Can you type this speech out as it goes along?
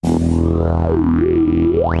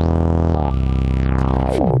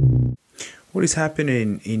what is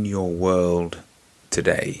happening in your world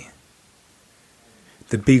today?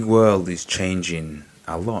 The big world is changing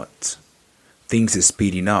a lot. Things are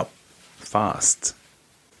speeding up fast.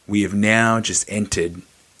 We have now just entered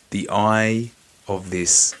the eye of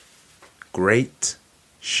this great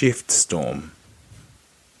shift storm.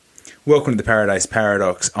 Welcome to the Paradise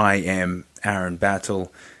Paradox. I am Aaron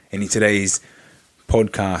Battle, and in today's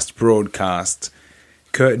broadcast, Kurt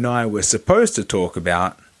and I were supposed to talk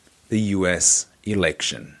about the US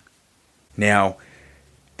election. Now,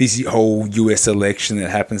 this whole US election that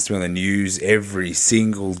happens to be on the news every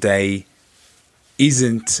single day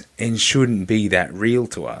isn't and shouldn't be that real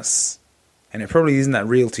to us. And it probably isn't that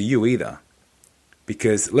real to you either.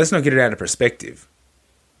 Because let's not get it out of perspective.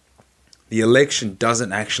 The election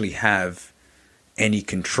doesn't actually have any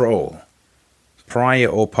control, prior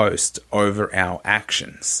or post, over our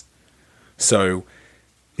actions. So,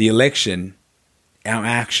 the election, our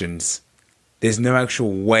actions, there's no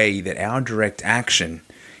actual way that our direct action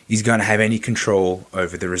is going to have any control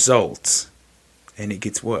over the results. And it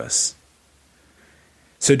gets worse.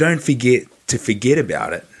 So don't forget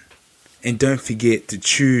about it. And don't forget to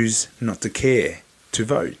choose not to care, to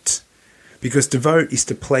vote. Because to vote is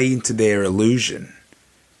to play into their illusion.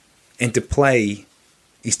 And to play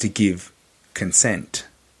is to give consent.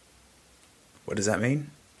 What does that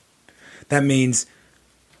mean? That means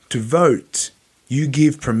to vote, you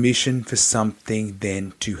give permission for something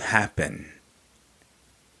then to happen.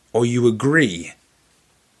 Or you agree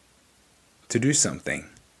to do something.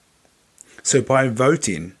 So by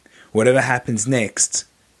voting, whatever happens next,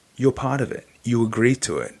 you're part of it. You agree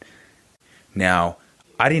to it. Now,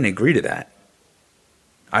 I didn't agree to that.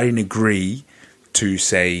 I didn't agree to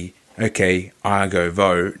say, okay, I go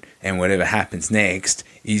vote and whatever happens next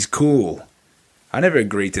is cool. I never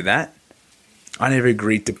agreed to that. I never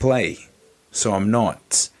agreed to play. So I'm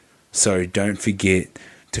not. So don't forget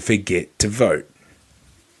to vote.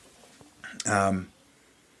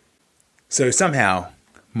 So somehow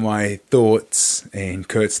my thoughts and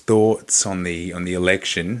Kurt's thoughts on the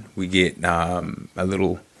election, we get a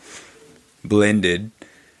little blended,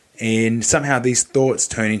 and somehow these thoughts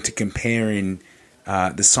turn into comparing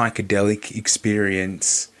the psychedelic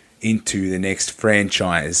experience into the next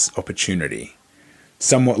franchise opportunity,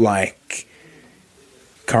 somewhat like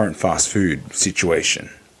current fast food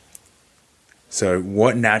situation. So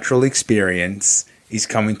what natural experience is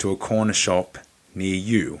coming to a corner shop near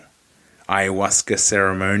you? Ayahuasca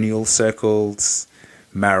ceremonial circles,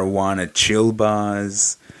 marijuana chill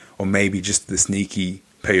bars, or maybe just the sneaky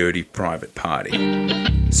peyote private party.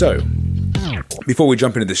 So, before we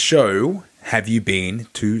jump into the show, have you been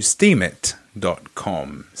to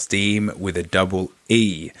Steemit.com? Steem with a double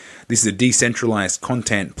E. This is a decentralized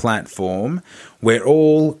content platform where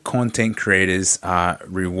all content creators are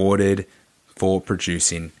rewarded for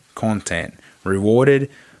producing content. Rewarded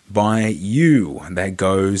by you that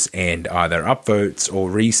goes and either upvotes or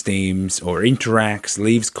re-steams or interacts,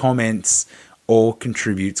 leaves comments, or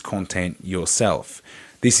contributes content yourself.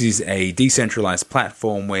 This is a decentralized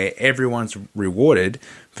platform where everyone's rewarded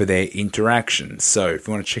for their interactions. So if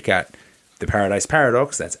you want to check out the Paradise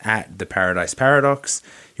Paradox, that's at the Paradise Paradox.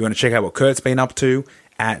 You want to check out what Kurt's been up to,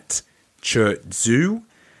 at ChurtZoo. You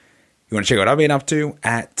want to check out what I've been up to,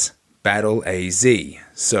 at BattleAZ.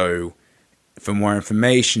 So for more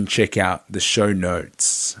information, check out the show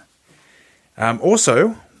notes.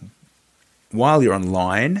 Also, while you're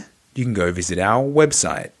online, you can go visit our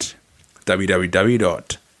website,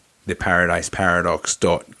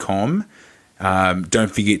 www.theparadiseparadox.com.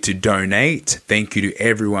 Don't forget to donate. Thank you to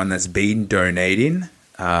everyone that's been donating.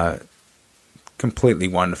 Completely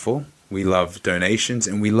wonderful. We love donations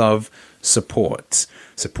and we love support.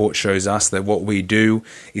 Support shows us that what we do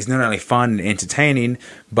is not only fun and entertaining,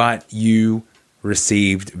 but you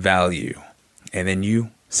received value and then you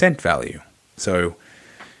sent value. So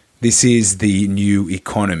this is the new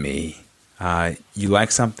economy. You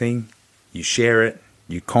like something, you share it,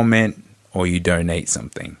 you comment, or you donate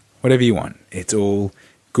something. Whatever you want. It's all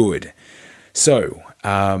good. So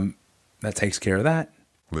that takes care of that.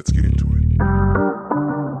 Let's get into it.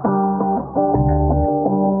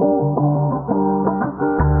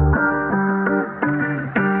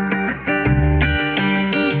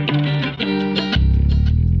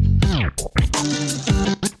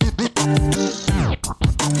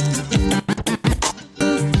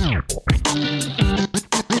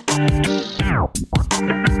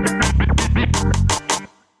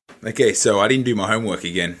 Okay, so I didn't do my homework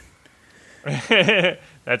again.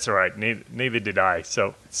 That's all right. Neither did I.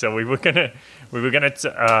 So we were gonna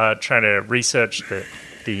try to research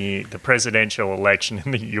the presidential election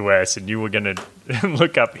in the U.S. and you were gonna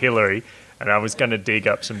look up Hillary, and I was going to dig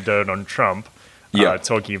up some dirt on Trump,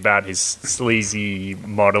 talking about his sleazy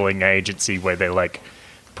modeling agency where they like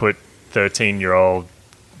put 13-year-old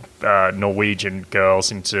Norwegian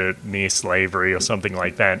girls into near slavery or something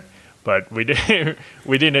like that. But we didn't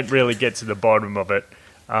really get to the bottom of it.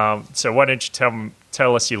 So why don't you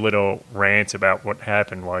tell us your little rant about what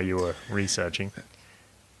happened while you were researching?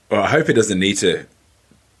 Well, I hope it doesn't need to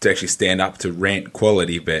actually stand up to rant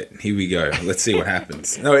quality, but here we go. Let's see what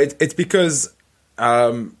happens. No, it's because,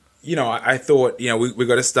 I thought, we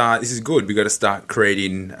got to start, this is good, we got to start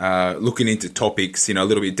creating, looking into topics, a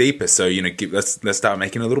little bit deeper. So, let's start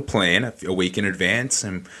making a little plan a week in advance,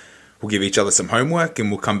 and we'll give each other some homework, and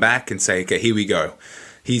we'll come back and say, okay, here we go.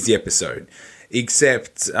 Here's the episode.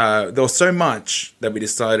 Except there was so much that we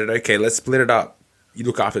decided, okay, let's split it up. You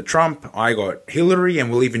look after Trump, I got Hillary, and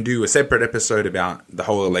we'll even do a separate episode about the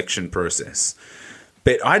whole election process.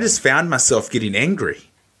 But I just found myself getting angry.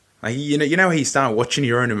 Like, you know how you start watching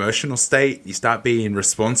your own emotional state, you start being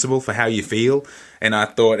responsible for how you feel, and I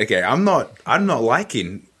thought, okay, I'm not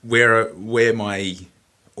liking where my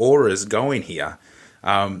aura is going here.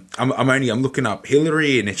 I'm looking up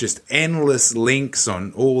Hillary, and it's just endless links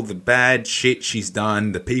on all the bad shit she's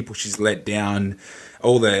done, the people she's let down,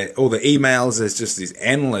 all the emails. There's just this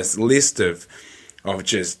endless list of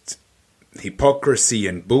just hypocrisy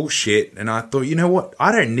and bullshit. And I thought, you know what?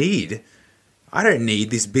 I don't need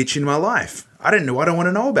this bitch in my life. I don't want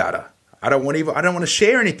to know about her. I don't want to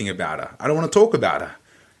share anything about her. I don't want to talk about her.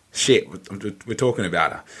 Shit, we're talking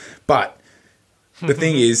about her. But the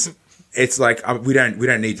thing is, it's like we don't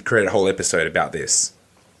need to create a whole episode about this.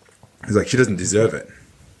 It's like she doesn't deserve it.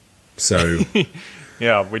 So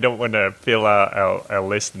yeah, we don't want to fill our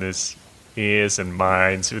listeners' ears and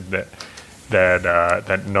minds with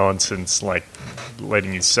that nonsense, like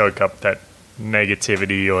letting you soak up that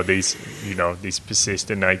negativity or these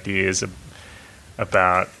persistent ideas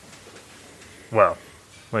about. Well,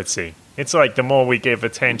 let's see. It's like the more we give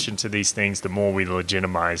attention to these things, the more we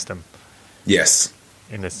legitimize them. Yes.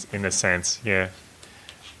 In a sense, yeah.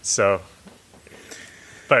 So,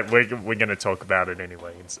 but we're going to talk about it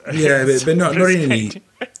anyway. Yeah, but not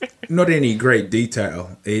in any great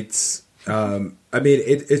detail. It's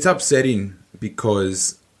it's upsetting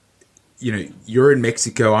because you're in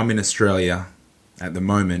Mexico, I'm in Australia at the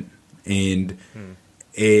moment, and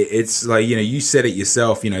it's like you said it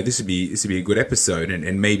yourself. This would be a good episode,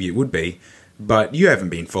 and maybe it would be. But you haven't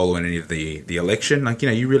been following any of the election. Like,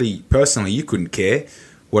 you really, personally, you couldn't care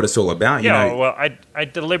what it's all about. Well, I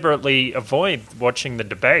deliberately avoid watching the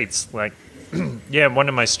debates. Like, one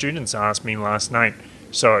of my students asked me last night,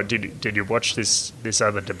 so did you watch this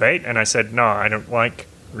other debate? And I said, no, I don't like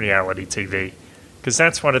reality TV. Because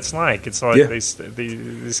that's what it's like. It's like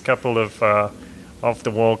this couple of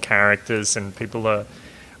off-the-wall characters, and people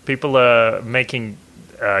are making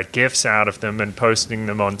GIFs out of them and posting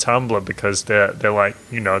them on Tumblr because they're like,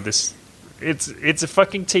 this. It's a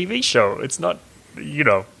fucking TV show. It's not,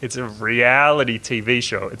 it's a reality TV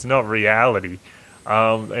show. It's not reality,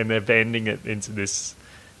 and they're bending it into this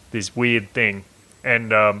weird thing,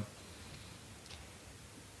 and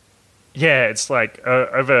it's like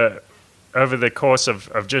over the course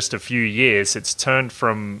of just a few years, it's turned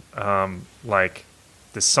from like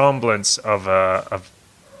the semblance of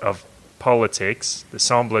politics, the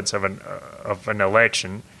semblance of an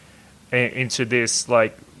election, into this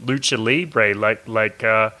like lucha libre, like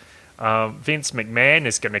Vince McMahon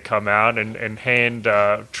is going to come out and hand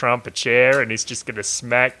Trump a chair, and he's just going to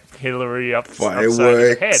smack Hillary upside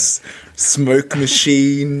the head. Smoke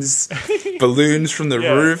machines, balloons from the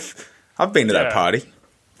roof. I've been to that party.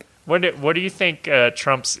 What do you think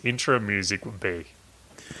Trump's intro music would be?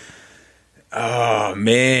 Oh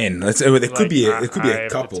man, there could be a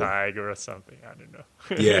couple. Tiger or something. I don't know.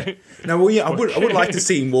 Yeah. No, well, yeah, I would like to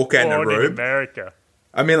see him walk out in a robe. In America.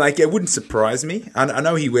 I mean, like, it wouldn't surprise me. I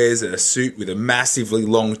know he wears a suit with a massively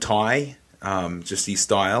long tie, just his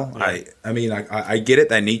style. Yeah. I get it.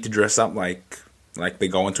 They need to dress up like they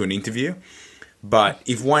go into an interview. But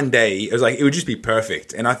if one day it would just be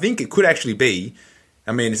perfect, and I think it could actually be.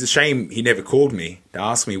 I mean, it's a shame he never called me to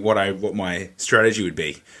ask me what my strategy would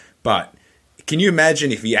be. But can you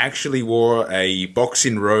imagine if he actually wore a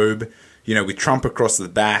boxing robe, with Trump across the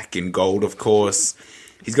back in gold, of course.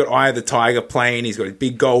 He's got Eye of the Tiger playing. He's got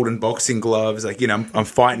big golden boxing gloves. Like, I'm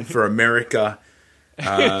fighting for America.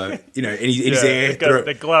 And he's there.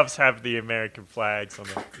 The gloves have the American flags on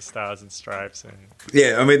the stars and stripes.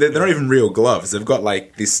 Yeah, I mean, they're not even real gloves. They've got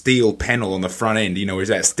like this steel panel on the front end, where he's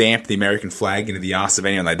that stamped the American flag into the ass of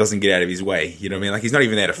anyone that doesn't get out of his way. You know what I mean? Like, he's not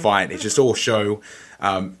even there to fight. It's just all show.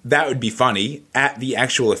 That would be funny at the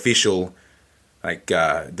actual official,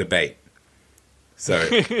 debate. So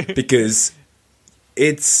because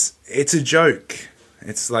it's a joke.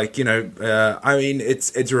 It's like, I mean,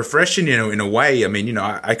 it's refreshing, in a way. I mean,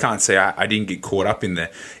 I can't say I didn't get caught up in the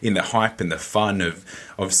hype and the fun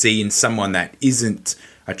of seeing someone that isn't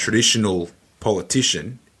a traditional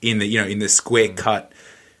politician in the square cut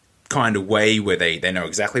kind of way where they know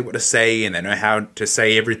exactly what to say and they know how to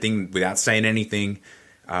say everything without saying anything.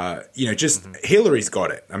 Hillary's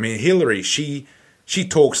got it. I mean, Hillary, she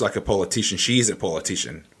talks like a politician. She is a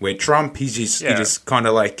politician. Where Trump, he's just kind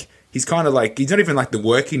of like. He's kind of like, he's not even like the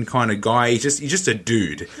working kind of guy. He's just a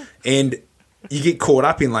dude. And you get caught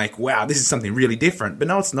up in like, wow, this is something really different. But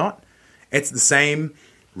no, it's not. It's the same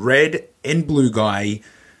red and blue guy,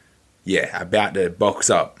 about to box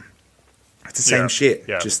up. It's the same shit,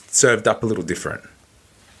 just served up a little different.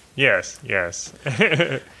 Yes.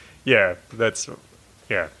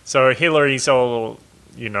 So Hillary's all,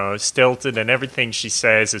 stilted, and everything she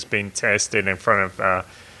says has been tested in front of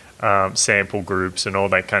sample groups and all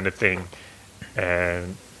that kind of thing.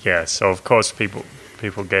 And so of course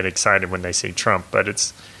people get excited when they see Trump, but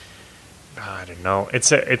it's, I don't know,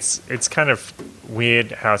 it's kind of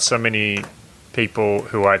weird how so many people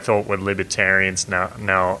who I thought were libertarians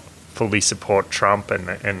now fully support Trump,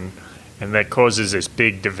 and that causes this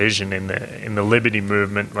big division in the liberty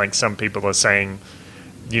movement. Like, some people are saying,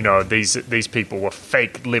 these people were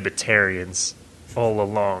fake libertarians all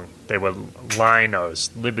along. They were linos,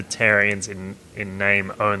 libertarians in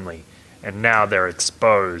name only, and now they're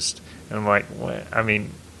exposed. And I'm like, what? I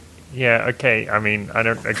mean, okay. I mean, I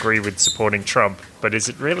don't agree with supporting Trump, but is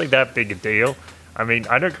it really that big a deal? I mean,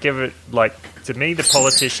 I don't give it, like, to me, the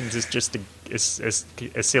politicians is just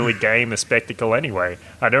a silly game, a spectacle anyway.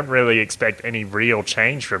 I don't really expect any real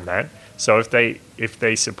change from that. So if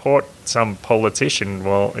they support some politician,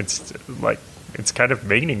 well, it's kind of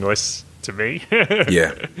meaningless to me.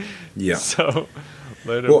 Yeah. So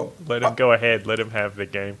let him go ahead. Let him have the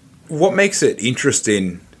game. What makes it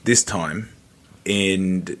interesting this time,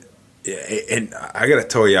 and I got to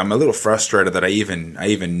tell you, I'm a little frustrated that I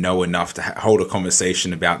even know enough to hold a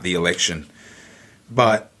conversation about the election.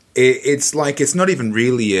 But it's like, it's not even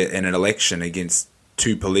really an election against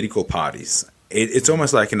two political parties. It's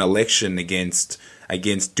almost like an election against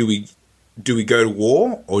do we go to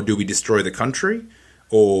war, or do we destroy the country?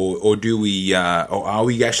 Or do we? Or are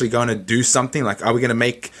we actually going to do something? Like, are we going to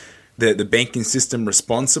make the banking system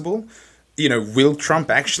responsible? Will Trump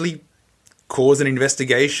actually cause an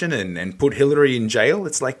investigation and put Hillary in jail?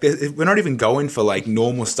 It's like, we're not even going for like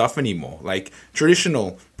normal stuff anymore, like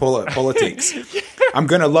traditional politics. I'm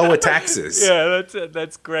going to lower taxes. Yeah,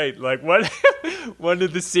 that's great. Like, one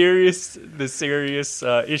of the serious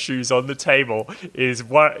issues on the table is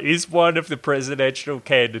one of the presidential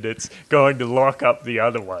candidates going to lock up the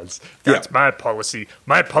other ones. That's my policy.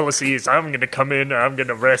 My policy is I'm going to come in and I'm going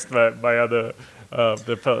to arrest my other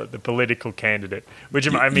the political candidate. Which,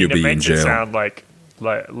 I mean, it makes it sound like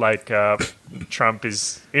Trump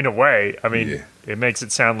is, in a way, I mean, it makes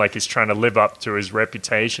it sound like he's trying to live up to his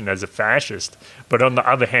reputation as a fascist. But on the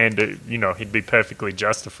other hand, he'd be perfectly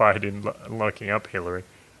justified in locking up Hillary.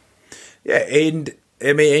 Yeah, and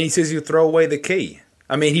I mean, and he says he'll throw away the key.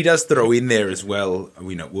 I mean, he does throw in there as well,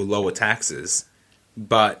 we'll lower taxes.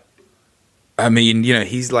 But, I mean,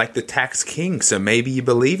 he's like the tax king, so maybe you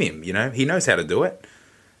believe him, He knows how to do it.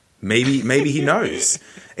 Maybe he knows.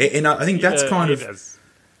 And I think that's kind of... Does.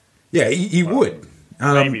 Yeah, he would.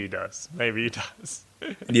 Maybe he does.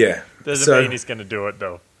 Yeah. Doesn't mean he's going to do it,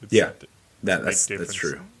 though. That's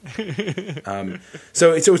true.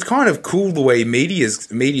 So it's kind of cool the way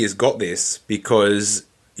media's got this, because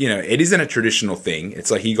it isn't a traditional thing. It's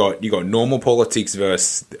like you got normal politics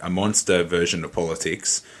versus a monster version of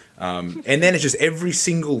politics, and then it's just every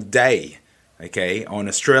single day, okay, on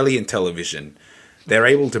Australian television, they're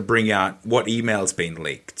able to bring out what email's been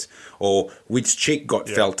leaked, or which chick got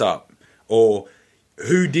felt up, or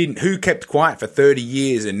who kept quiet for 30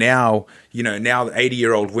 years, and now the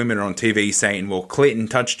 80-year-old women are on TV saying, well, Clinton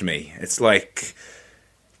touched me. It's like,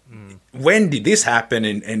 when did this happen,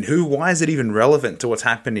 and why is it even relevant to what's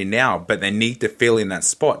happening now? But they need to fill in that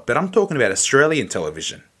spot. But I'm talking about Australian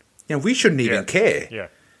television. We shouldn't even care. Yeah.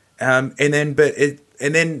 And then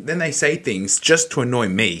they say things just to annoy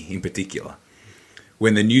me in particular.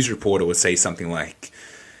 When the news reporter would say something like,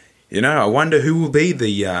 I wonder who will be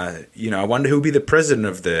the president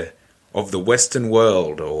of the Western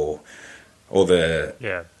world, or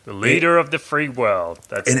the leader of the free world.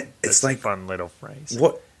 That's like a fun little phrase.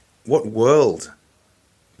 What world?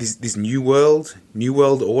 This new world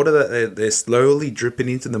order that they're slowly dripping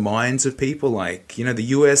into the minds of people. Like, the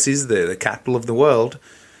US is the capital of the world.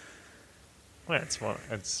 Well, it's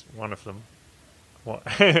one of them. Well,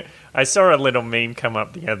 I saw a little meme come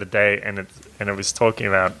up the other day, and it was talking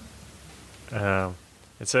about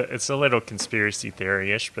it's a little conspiracy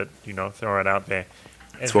theory-ish, but throw it out there.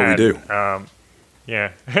 That's what we do.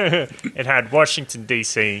 Yeah, it had Washington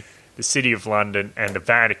D.C., the City of London, and the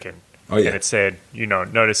Vatican. Oh yeah. And it said,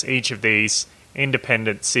 notice each of these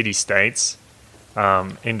independent city-states,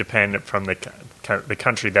 independent from the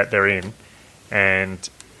country that they're in, and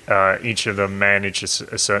each of them manages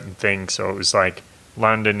a certain thing. So it was like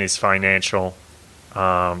London is financial,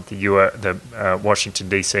 the Washington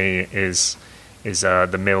D.C. is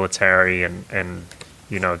the military, and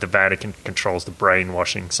the Vatican controls the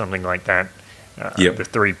brainwashing, something like that. Yep.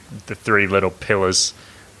 The three little pillars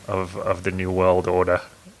of the New World Order.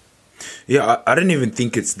 Yeah, I don't even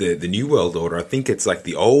think it's the New World Order. I think it's like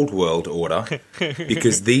the Old World Order,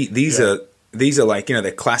 because these are like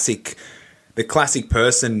the classic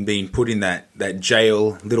person being put in that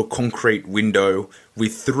jail, little concrete window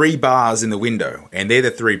with 3 bars in the window, and they're the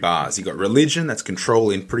 3 bars. You got religion that's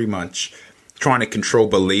controlling, pretty much trying to control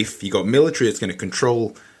belief. You got military that's going to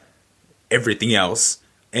control everything else,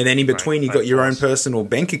 and then in between you got your own personal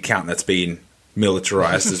bank account that's being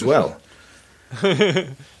militarized as well.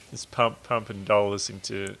 Just pumping dollars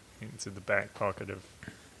into the back pocket of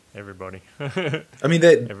everybody. I mean,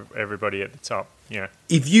 everybody at the top. Yeah.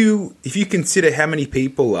 If you consider how many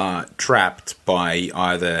people are trapped by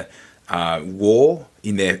either war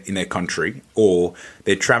in their country, or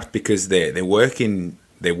they're trapped because they're working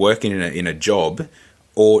in a job,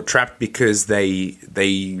 or trapped because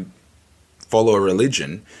they follow a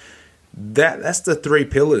religion, that's the 3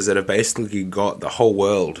 pillars that have basically got the whole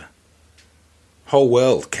world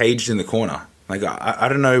caged in the corner. Like I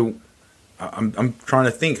don't know. I'm trying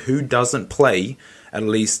to think who doesn't play at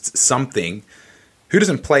least something. Who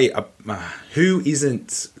doesn't play? Who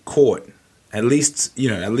isn't caught? At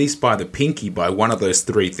least by the pinky by one of those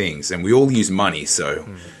 3 things. And we all use money, so.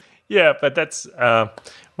 Yeah, but that's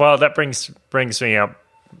that brings me up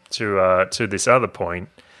to this other point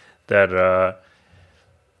that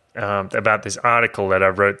about this article that I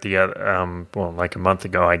wrote like a month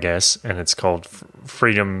ago, I guess, and it's called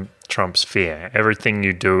 "Freedom Trumps Fear. Everything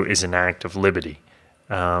you do is an act of liberty."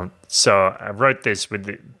 So I wrote this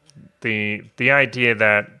with the idea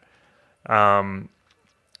that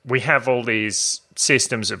we have all these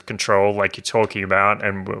systems of control, like you're talking about,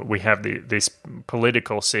 and we have these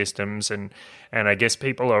political systems, and I guess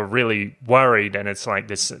people are really worried, and it's like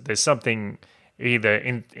there's something either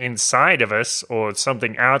inside of us or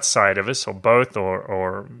something outside of us, or both,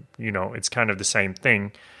 or it's kind of the same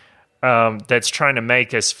thing, that's trying to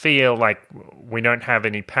make us feel like we don't have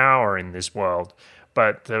any power in this world.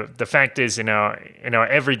 But the fact is, in our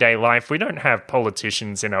everyday life, we don't have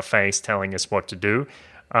politicians in our face telling us what to do.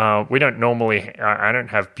 We don't normally. I don't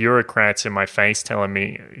have bureaucrats in my face telling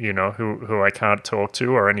me, who I can't talk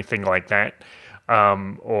to or anything like that,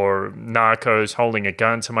 or narcos holding a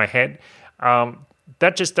gun to my head.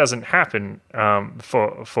 That just doesn't happen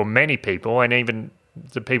for many people, and even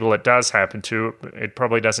the people it does happen to, it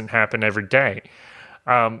probably doesn't happen every day.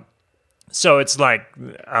 So it's like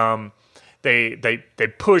they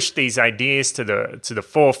push these ideas to the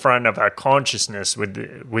forefront of our consciousness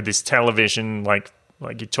with this television, like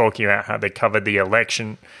you're talking about how they covered the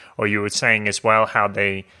election, or you were saying as well how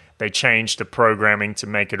they changed the programming to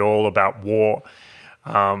make it all about war.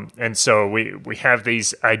 And so we have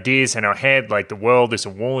these ideas in our head, like the world is a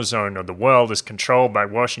war zone, or the world is controlled by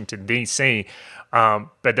Washington, D.C.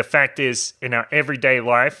 But the fact is, in our everyday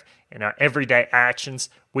life, in our everyday actions,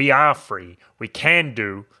 we are free. We can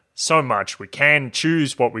do so much. We can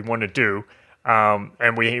choose what we want to do.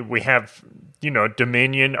 And we have,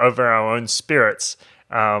 dominion over our own spirits,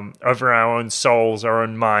 over our own souls, our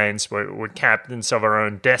own minds. We're captains of our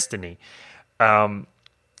own destiny.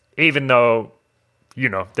 Even though,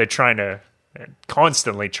 they're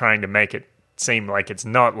constantly trying to make it seem like it's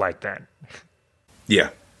not like that.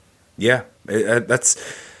 Yeah. That's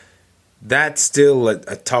still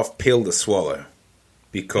a tough pill to swallow,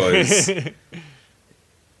 because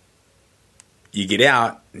you get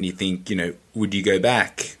out and you think, would you go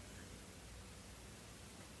back?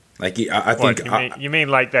 Like, I think you mean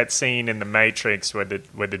like that scene in The Matrix where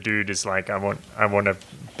the dude is like, I want a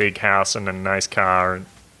big house and a nice car and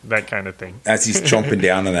that kind of thing. As he's chomping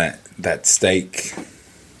down on that steak,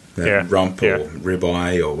 rump or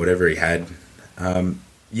ribeye or whatever he had.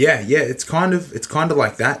 It's kind of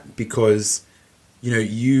like that, because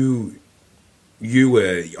you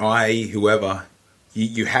or I, whoever,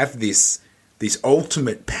 you have this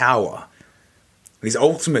ultimate power, this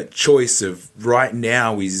ultimate choice of right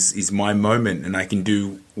now is my moment, and I can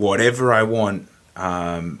do whatever I want.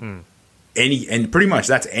 and pretty much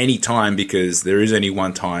that's any time, because there is only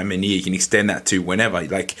one time, and you can extend that to whenever.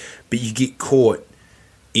 Like, but you get caught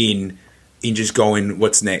in just going,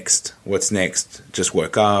 what's next? What's next? Just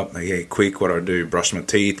woke up. Okay, quick. What do I do? Brush my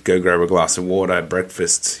teeth. Go grab a glass of water.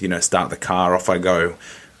 Breakfast. Start the car. Off I go.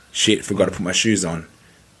 Shit, forgot to put my shoes on.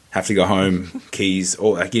 Have to go home. Keys.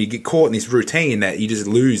 Or like, you get caught in this routine that you just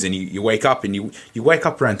lose, and you wake up, and you wake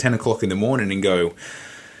up around 10 o'clock in the morning and go,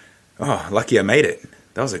 oh, lucky I made it.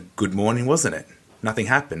 That was a good morning, wasn't it? Nothing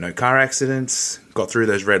happened. No car accidents. Got through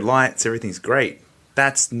those red lights. Everything's great.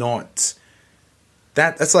 That's not...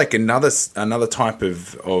 That's like another type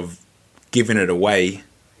of giving it away.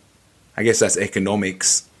 I guess that's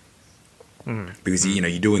economics, because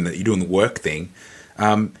you're doing the work thing.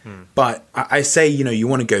 But I say you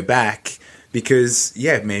want to go back because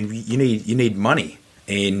man, you need money.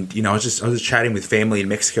 And I was just chatting with family in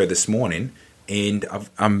Mexico this morning, and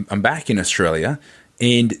I'm back in Australia,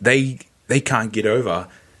 and they can't get over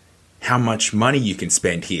how much money you can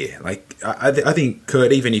spend here. Like, I think,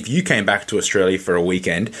 Kurt, even if you came back to Australia for a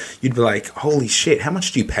weekend, you'd be like, holy shit, how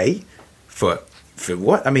much do you pay for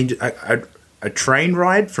what? I mean, a train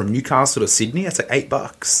ride from Newcastle to Sydney, that's like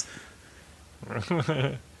 $8.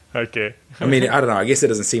 Okay. I mean, I don't know. I guess it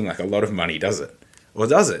doesn't seem like a lot of money, does it? Or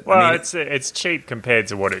does it? Well, I mean, it's cheap compared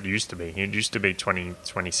to what it used to be. It used to be 20,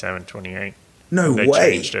 27, 28. No they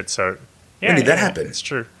way. Changed it, so... Yeah, when did that happen? It's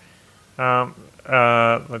true.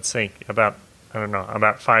 Let's see, about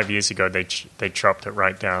 5 years ago, they chopped it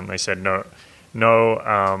right down. They said no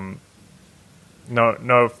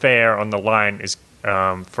fare on the line is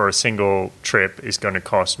for a single trip is going to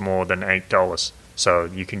cost more than $8. So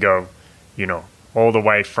you can go, all the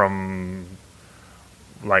way from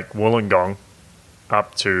like Wollongong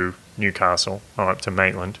up to Newcastle or up to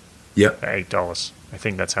Maitland. Yep. For $8. I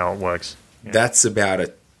think that's how it works. Yeah. That's about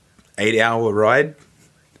a 8-hour ride.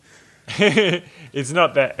 It's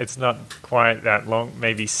not quite that long.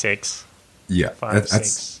 Maybe 6. Yeah, 5,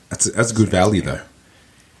 6. That's good value though.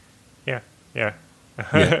 Yeah. Yeah.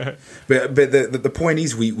 But the point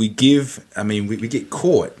is, we give. I mean, we get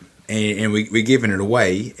caught, and we're giving it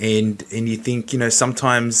away, and you think,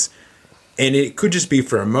 sometimes, and it could just be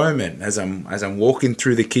for a moment, as I'm walking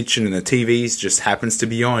through the kitchen and the TV's just happens to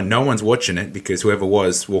be on. No one's watching it because whoever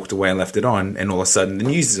was walked away and left it on, and all of a sudden the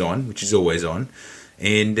news is on, which is always on.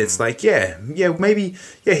 And it's like, maybe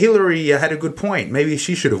Hillary had a good point. Maybe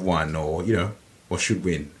she should have won, or should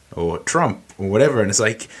win, or Trump, or whatever. And it's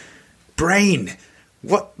like, brain,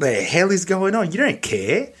 what the hell is going on? You don't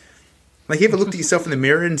care. Like, you ever looked at yourself in the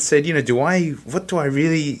mirror and said, what do I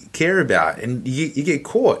really care about? And you get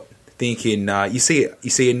caught thinking, you see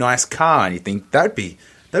a nice car, and you think that'd be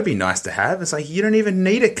nice to have. It's like, you don't even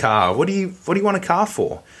need a car. What do you want a car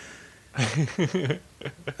for?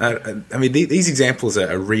 I mean, these examples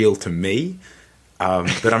are real to me,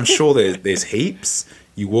 but I'm sure there's heaps.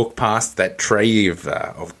 You walk past that tray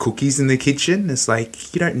of cookies in the kitchen. It's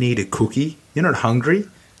like, you don't need a cookie. You're not hungry.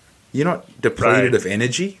 You're not depleted of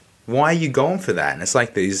energy. Why are you going for that? And it's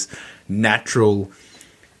like these natural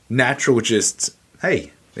just,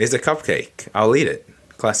 hey, there's a cupcake. I'll eat it.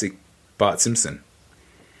 Classic Bart Simpson.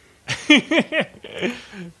 The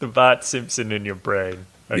Bart Simpson in your brain.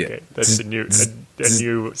 Okay, yeah. That's a new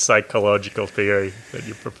psychological theory that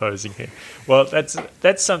you're proposing here. Well, that's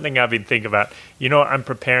something I've been thinking about. I'm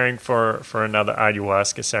preparing for another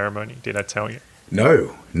ayahuasca ceremony. Did I tell you?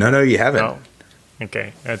 No, you haven't. No.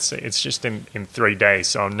 Okay, it's just in 3 days.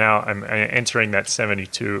 So I'm entering that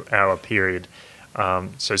 72-hour period.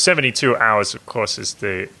 So 72 hours, of course, is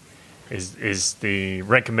the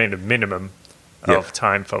recommended minimum of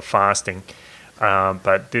time for fasting.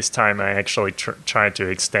 But this time I actually tried to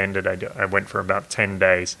extend it. I went for about 10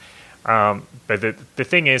 days. But the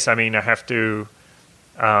thing is, I mean, I have to...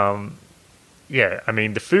 the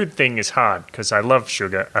food thing is hard because I love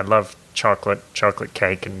sugar. I love chocolate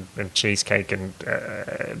cake and cheesecake and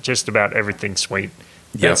just about everything sweet.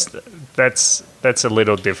 Yes. That's a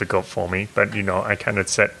little difficult for me. But, I kind of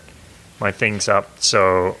set my things up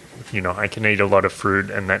so, I can eat a lot of fruit,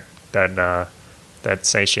 and that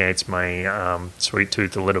satiates my sweet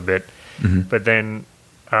tooth a little bit. Mm-hmm.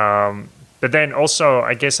 But then also,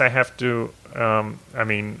 I guess I have to.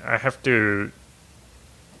 I have to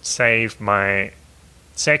save my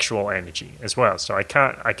sexual energy as well. So I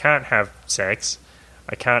can't have sex.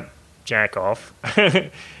 I can't jack off.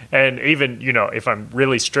 And even if I'm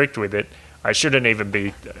really strict with it, I shouldn't even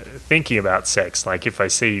be thinking about sex. Like if I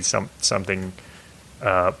see something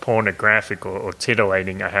pornographic or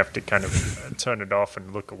titillating, I have to kind of turn it off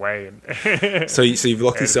and look away. And so you've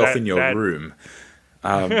locked yourself in your room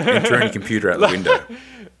and thrown your computer out the window.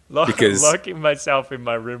 Because locking myself in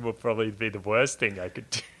my room will probably be the worst thing I could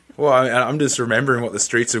do. well, I'm just remembering what the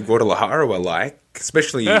streets of Guadalajara were like,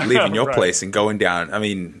 especially leaving your Right. place and going down. I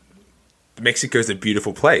mean, Mexico's a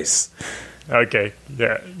beautiful place. Okay,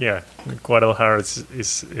 yeah. Guadalajara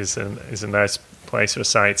is a nice place for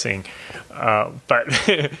sightseeing, but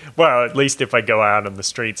well, at least if I go out on the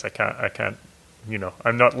streets, I can't.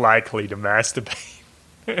 I'm not likely to masturbate.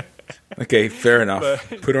 Okay, fair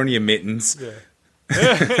enough. Put on your mittens.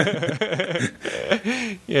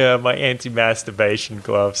 Yeah, my anti-masturbation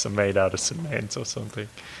gloves are made out of cement or something.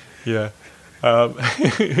 Yeah. Um,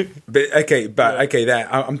 But okay,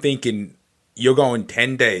 I'm thinking you're going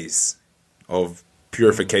 10 days of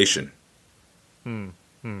purification.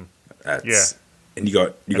 That's, Yeah. and you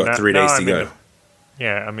got that- 3 no, days to I'm in go.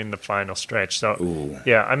 yeah, I'm in the final stretch. So Ooh.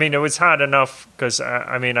 yeah, I mean, it was hard enough because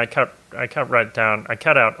I cut right down. I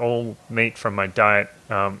cut out all meat from my diet,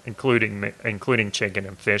 including chicken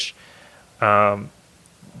and fish.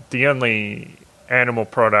 The only animal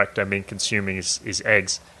product I've been consuming is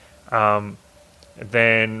eggs.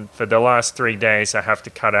 Then for the last 3 days, I have to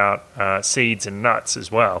cut out seeds and nuts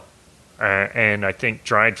as well, and I think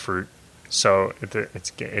dried fruit. So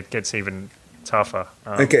it gets even tougher.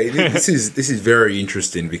 Okay, this is very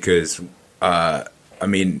interesting because I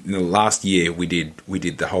mean, in the last year we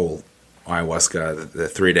did the whole ayahuasca, the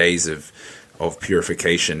 3 days of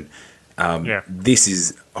purification. Yeah. This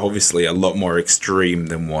is obviously a lot more extreme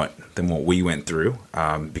than what we went through,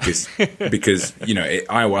 because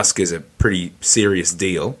ayahuasca is a pretty serious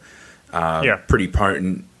deal, pretty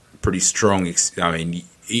potent, pretty strong. I mean,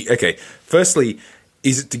 okay. Firstly,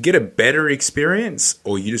 is it to get a better experience,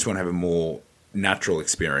 or you just want to have a more natural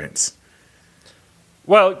experience?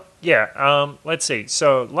 Well, yeah. Let's see.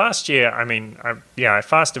 So last year, I mean, I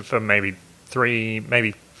fasted for maybe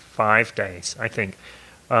 5 days, I think,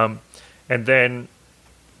 and then,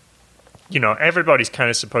 everybody's kind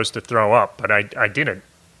of supposed to throw up, but I didn't.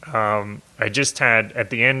 I just had at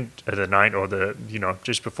the end of the night, or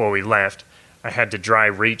just before we left, I had to dry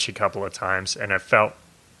reach a couple of times, and I felt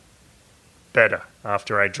better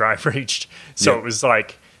after I dry reached. So Yeah. It was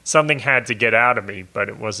like something had to get out of me, but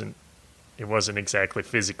it wasn't exactly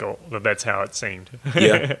physical. But that's how it seemed.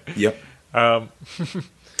 Yeah. Yep.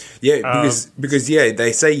 Yeah, because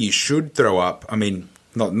they say you should throw up. I mean,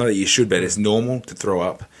 not that you should, but it's normal to throw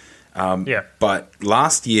up. Yeah. But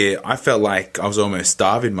last year, I felt like I was almost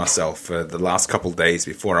starving myself for the last couple of days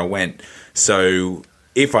before I went. So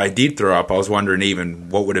if I did throw up, I was wondering even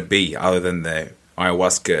what would it be other than the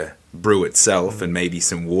ayahuasca brew itself and maybe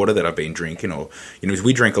some water that I've been drinking, or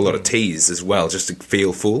we drink a lot of teas as well just to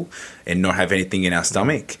feel full and not have anything in our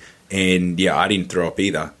stomach. And yeah, I didn't throw up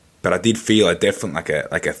either, but I did feel a definite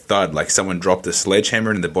like a thud, like someone dropped a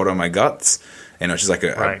sledgehammer in the bottom of my guts, and it was just like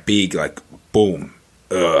a big like boom,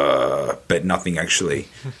 but nothing actually.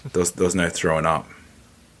 There was no throwing up.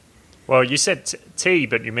 Well, you said tea,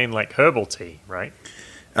 but you mean like herbal tea, right?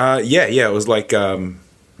 Yeah, it was like I'm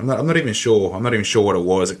not even sure. I'm not even sure what it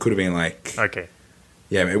was. It could have been like, Okay.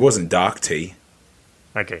 yeah, it wasn't dark tea.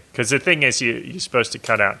 Okay. Because the thing is, you're supposed to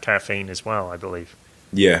cut out caffeine as well, I believe.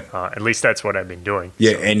 Yeah, At least that's what I've been doing.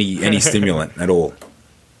 yeah, So- any stimulant at all.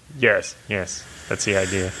 Yes. That's the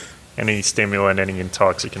idea. Any stimulant, any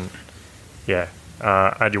intoxicant. Yeah.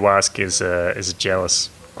 Ayahuasca is a jealous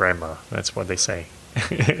grandma. That's what they say.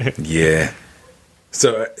 Yeah.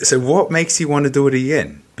 So what makes you want to do it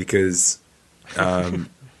again? Because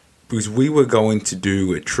we were going to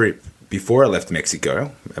do a trip before I left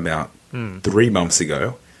Mexico about 3 months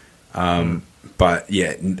ago. But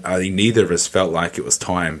yeah, I think neither of us felt like it was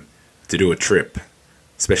time to do a trip,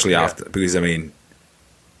 especially after, because I mean,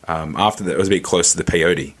 after that it was a bit close to the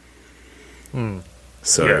peyote.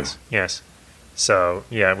 So Yes. So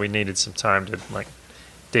yeah, we needed some time to like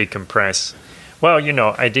decompress. Well,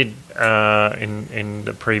 I did in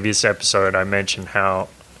the previous episode I mentioned how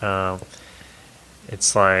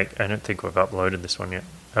it's like, I don't think we've uploaded this one yet.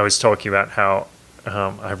 I was talking about how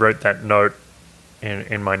I wrote that note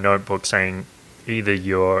in my notebook saying either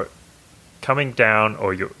you're coming down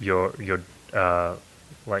or you're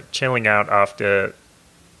like chilling out after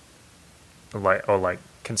like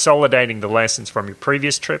consolidating the lessons from your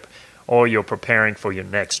previous trip, or you're preparing for your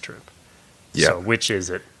next trip. yeah, So which is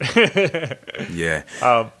it? yeah.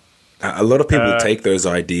 A lot of people take those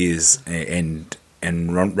ideas and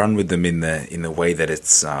run with them in the way that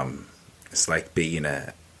it's like being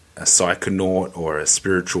a psychonaut or a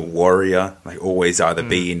spiritual warrior, like always either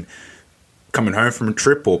being coming home from a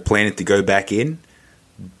trip or planning to go back in.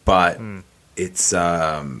 But it's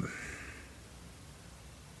I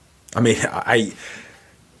mean,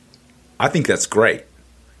 I think that's great.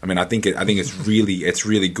 I mean, I think it's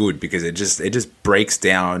really good because it just breaks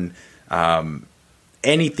down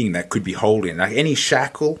anything that could be holding, like any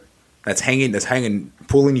shackle that's hanging,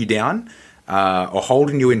 pulling you down, or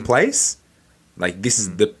holding you in place. Like this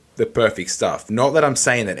is the perfect stuff. Not that I'm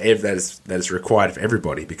saying that that is required for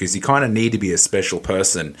everybody, because you kind of need to be a special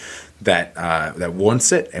person that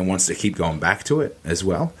wants it and wants to keep going back to it as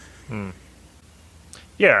well.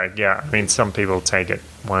 Yeah. I mean, some people take it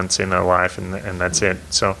once in their life and that's it.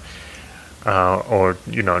 So, or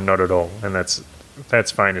not at all, and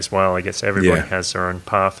that's fine as well. I guess everybody has their own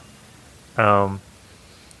path.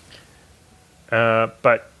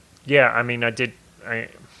 But yeah, I mean, I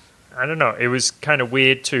don't know. It was kind of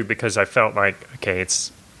weird too, because I felt like, okay,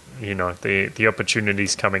 it's, the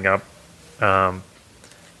opportunity's coming up.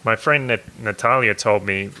 My friend Natalia told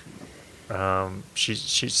me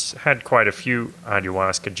she's had quite a few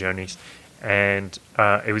ayahuasca journeys, and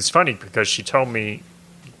it was funny because she told me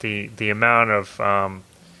the amount of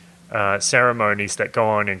ceremonies that go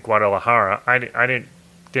on in Guadalajara. I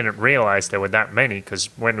didn't realize there were that many, because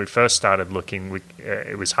when we first started looking,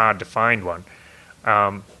 it was hard to find one.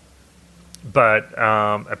 But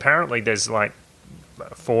apparently there's like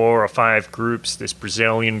 4 or 5 groups. This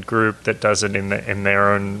Brazilian group that does it in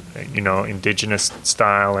their own, indigenous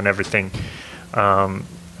style and everything.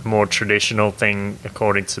 More traditional thing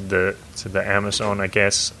according to the Amazon, I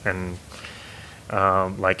guess, and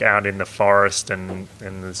like out in the forest and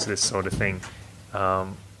there's this sort of thing.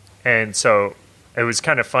 And so it was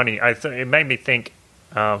kind of funny. It made me think.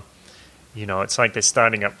 It's like they're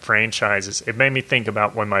starting up franchises. It made me think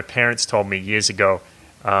about when my parents told me years ago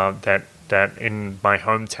that in my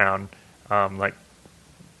hometown, like,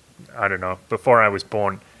 I don't know, before I was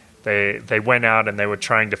born, they went out and they were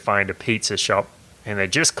trying to find a pizza shop, and they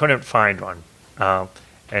just couldn't find one.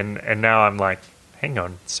 And now I'm like, hang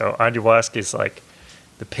on, so ayahuasca is like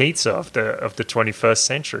the pizza of the 21st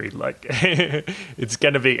century. Like, it's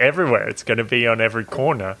going to be everywhere. It's going to be on every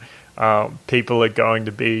corner. People are going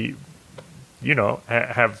to be,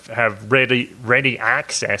 have ready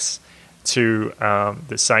access to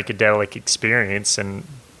the psychedelic experience, and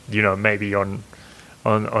maybe on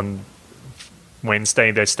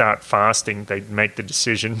Wednesday they start fasting. They make the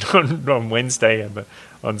decision on Wednesday, and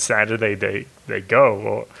on Saturday they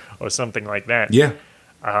go, or something like that. Yeah.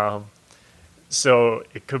 So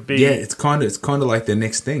it could be. Yeah, it's kind of like the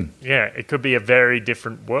next thing. Yeah, it could be a very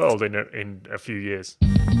different world in a few years.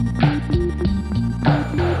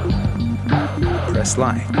 Press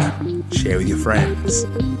like, share with your friends,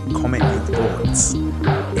 comment your thoughts,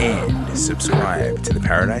 and subscribe to the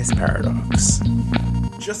Paradise Paradox.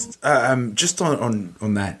 Just on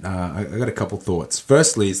that, I got a couple thoughts.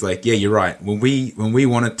 Firstly, it's like, yeah, you're right. When we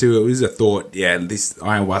wanted to, it was a thought. Yeah, this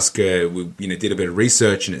ayahuasca, we did a bit of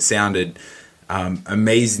research, and it sounded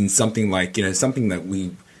amazing. Something like something that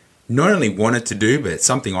we not only wanted to do, but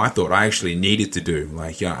something I thought I actually needed to do.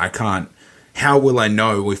 Like, I can't. How will I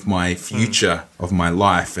know with my future of my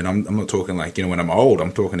life? And I'm not talking like, when I'm old,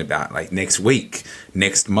 I'm talking about like next week,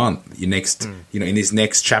 next month, in this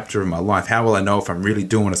next chapter of my life. How will I know if I'm really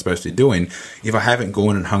doing what I'm supposed to be doing if I haven't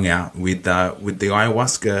gone and hung out with the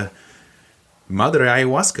ayahuasca, Mother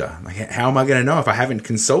Ayahuasca? Like, how am I going to know if I haven't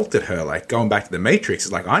consulted her? Like, going back to the Matrix,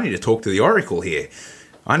 it's like, I need to talk to the Oracle here.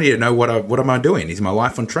 I need to know what am I doing? Is my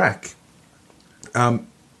life on track?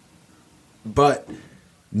 But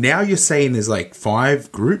now you're saying there's like 5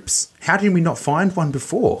 groups. How did we not find one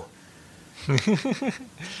before?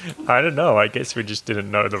 I don't know. I guess we just didn't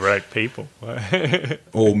know the right people.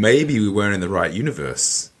 Or maybe we weren't in the right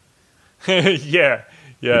universe. Yeah,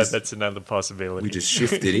 that's another possibility. We just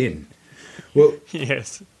shifted in. Well,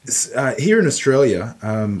 yes. Here in Australia,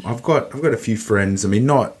 I've got a few friends. I mean,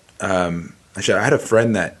 not actually. I had a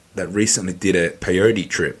friend that recently did a peyote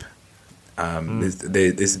trip.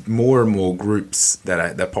 There's more and more groups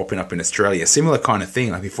that are popping up in Australia. Similar kind of thing.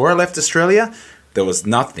 Like, before I left Australia, there was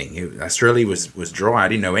nothing. Australia was dry. I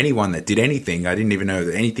didn't know anyone that did anything. I didn't even know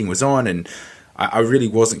that anything was on, and I really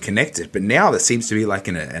wasn't connected. But now there seems to be like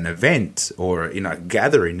an event or a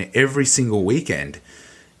gathering every single weekend,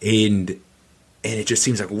 and it just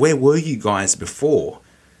seems like, where were you guys before?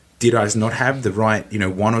 Did I not have the right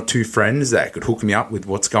 1 or 2 friends that could hook me up with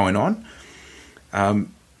what's going on?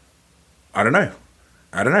 I don't know.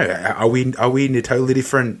 Are we in a totally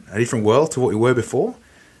different world to what we were before?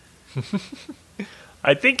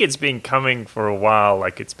 I think it's been coming for a while.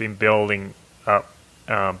 Like, it's been building up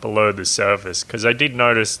below the surface. Because I did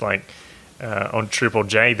notice, like, on Triple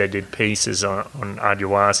J, they did pieces on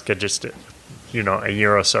ayahuasca just a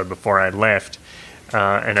year or so before I left,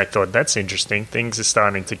 and I thought, that's interesting. Things are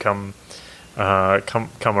starting to come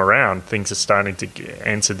come around. Things are starting to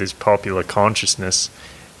enter this popular consciousness,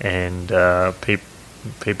 and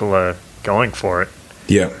people are going for it.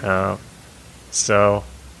 Yeah. So,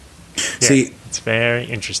 yeah, See, it's very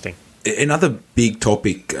interesting. another big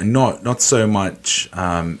topic, not so much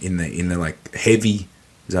in the like heavy,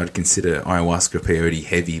 as I'd consider ayahuasca peyote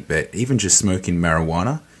heavy, but even just smoking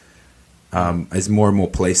marijuana. There's more and more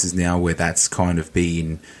places now where that's kind of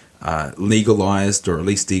been legalized or at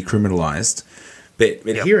least decriminalized. But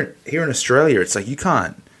Yep. here in Australia, it's like you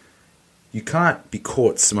can't be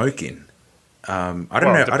caught smoking. I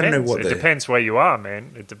don't know what it depends where you are,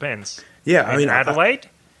 man. It depends. Yeah, I In mean, Adelaide,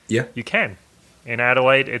 yeah. you can. In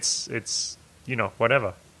Adelaide, it's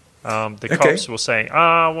whatever. The Okay. cops will say,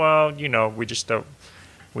 well, we just don't,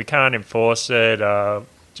 we can't enforce it.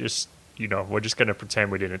 Just we're just going to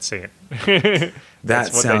pretend we didn't see it. That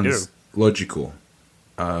That's what they do. sounds logical.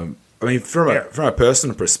 I mean, from a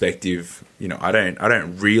personal perspective, I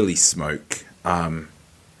don't really smoke, and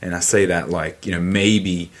I say that like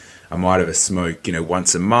maybe I might have a smoke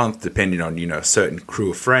once a month, depending on a certain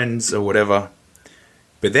crew of friends or whatever.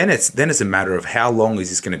 But then it's a matter of how long is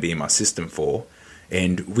this going to be in my system for,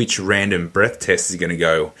 and which random breath test is going to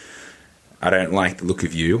go, I don't like the look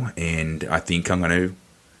of you, and I think I'm going to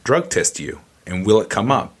drug test you, and will it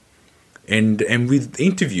come up? And with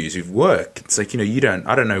interviews, with work, it's like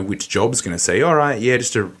I don't know which job's going to say, all right, yeah,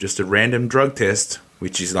 just a random drug test,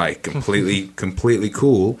 which is like completely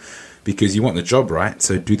cool, because you want the job, right?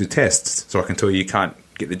 So do the test, so I can tell you can't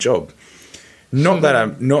get the job. Not that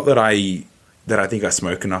I think I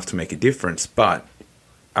smoke enough to make a difference, but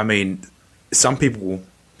I mean, some people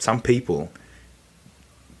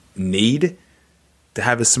need to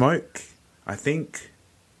have a smoke, I think.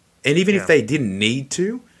 And even if they didn't need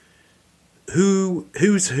to,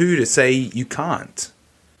 who's who to say you can't?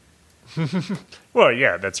 Well,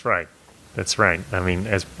 yeah, that's right. That's right. I mean,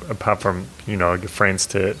 apart from your friends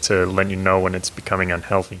to let you know when it's becoming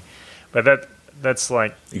unhealthy, but that's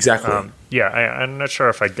like Exactly. I'm not sure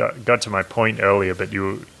if I got to my point earlier, but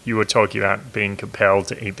you were talking about being compelled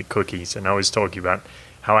to eat the cookies, and I was talking about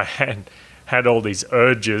how I had all these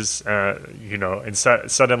urges, and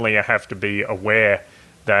suddenly I have to be aware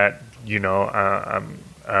that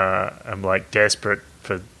I'm like desperate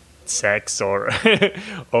for sex or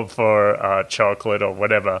or for chocolate or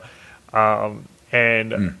whatever. I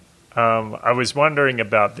was wondering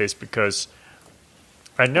about this because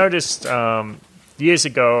I noticed years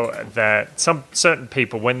ago that some certain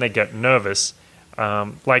people, when they get nervous,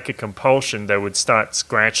 like a compulsion, they would start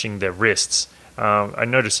scratching their wrists. I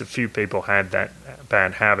noticed a few people had that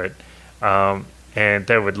bad habit, and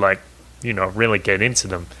they would really get into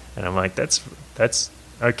them. And I'm like, that's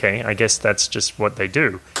okay. I guess that's just what they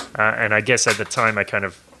do. And I guess at the time I kind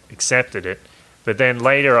of accepted it. But then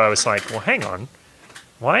later I was like, well, hang on.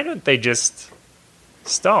 Why don't they just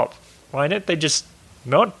stop? Why don't they just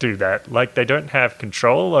not do that? Like, they don't have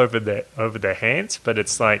control over their hands, but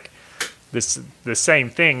it's like the same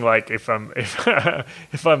thing. Like if I'm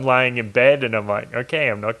lying in bed and I'm like, okay,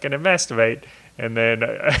 I'm not going to masturbate, and then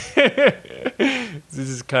this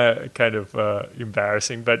is kind of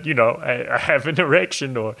embarrassing, but I have an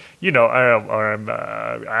erection, or I'm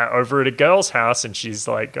over at a girl's house and she's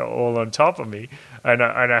like all on top of me, and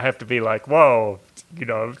I have to be like, whoa,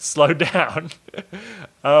 slow down.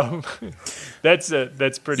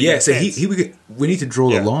 That's pretty Yeah, so intense. we need to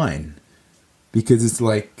draw the line, because it's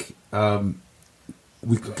like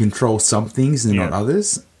we can control some things and not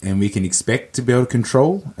others, and we can expect to be able to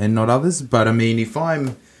control and not others. But I mean, if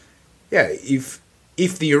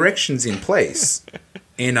the erection's in place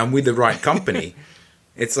and I'm with the right company,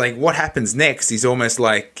 it's like what happens next is almost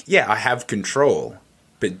like, I have control,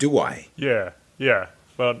 but do I? Yeah.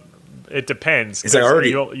 Well, it depends. It's like already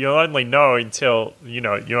You'll only know until you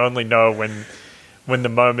only know when the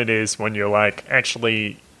moment is when you're like,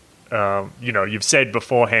 actually, you've said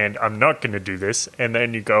beforehand, I'm not going to do this, and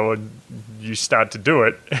then you go and you start to do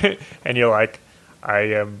it, and you're like, I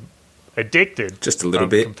am addicted, just a little I'm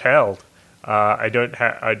bit compelled. I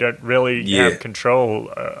don't really have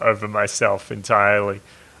control over myself entirely,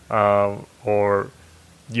 or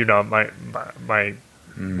my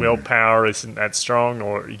willpower isn't that strong,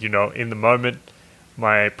 or in the moment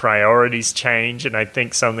my priorities change and I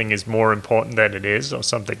think something is more important than it is, or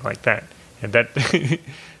something like that, and that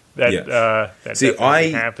that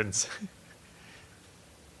definitely happens.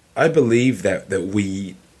 I believe that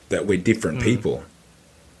we're different people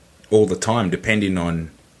all the time, depending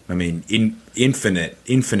on, I mean, infinite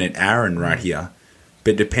Aaron right here,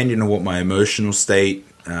 but depending on what my emotional state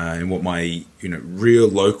and what my real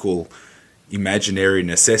local imaginary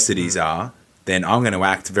necessities are, then I'm going to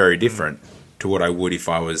act very different. to what I would if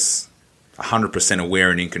I was 100% aware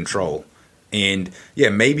and in control. And yeah,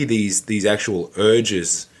 maybe these actual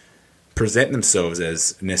urges present themselves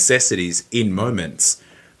as necessities in moments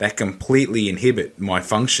that completely inhibit my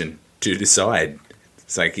function to decide.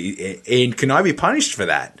 It's like, and can I be punished for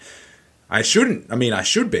that? I shouldn't. I mean, I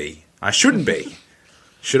should be. I shouldn't be.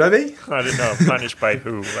 Should I be? I don't know. Punished by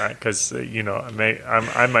who? Right? Because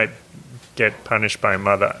I might get punished by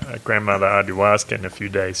grandmother ayahuasca in a few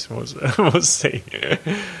days. We'll see.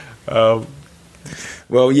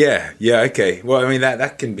 Well, yeah, okay. Well, I mean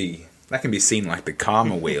that can be seen like the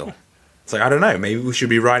karma wheel. It's like, I don't know. Maybe we should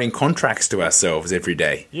be writing contracts to ourselves every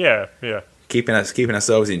day. Yeah. Keeping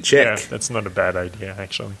ourselves in check. Yeah, that's not a bad idea,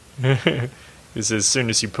 actually. Because as soon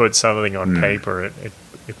as you put something on paper,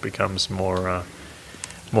 it becomes more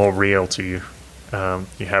real to you.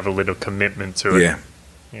 You have a little commitment to it.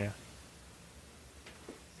 Yeah.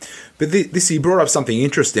 But you brought up something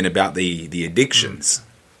interesting about the addictions,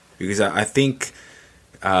 because I think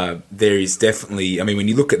there is definitely. I mean, when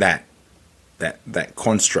you look at that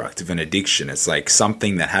construct of an addiction, it's like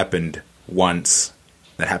something that happened once,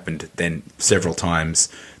 that happened then several times.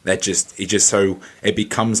 It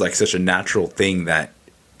becomes like such a natural thing that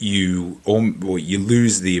you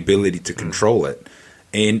lose the ability to control it.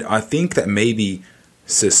 And I think that maybe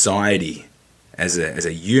society as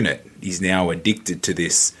a unit is now addicted to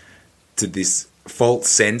this false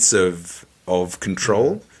sense of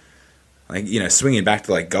control. Like, swinging back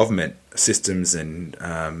to like government systems, and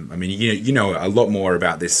I mean, you know a lot more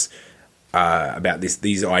about these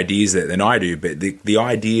ideas than I do. But the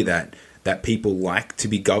idea that people like to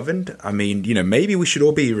be governed. I mean, maybe we should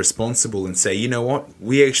all be responsible and say, you know what,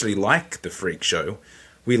 we actually like the freak show,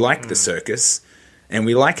 we like the circus, and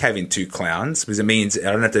we like having two clowns because it means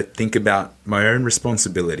I don't have to think about my own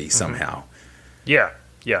responsibility somehow. Yeah.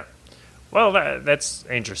 Well, that's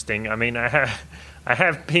interesting. I mean, I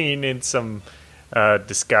have been in some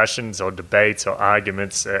discussions or debates or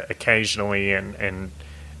arguments occasionally, and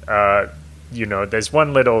there's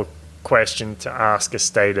one little question to ask a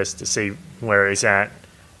statist to see where he's at.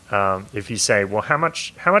 If you say, well, how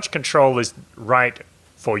much control is right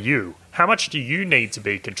for you? How much do you need to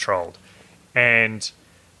be controlled? And,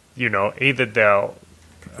 either they'll,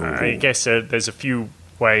 I guess there's a few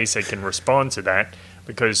ways they can respond to that,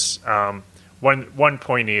 because one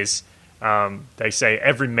point is they say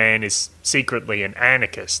every man is secretly an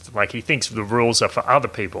anarchist. Like, he thinks the rules are for other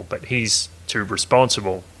people, but he's too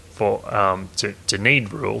responsible for to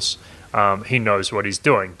need rules. He knows what he's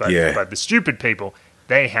doing. But the stupid people,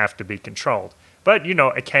 they have to be controlled. But,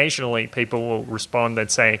 occasionally people will respond and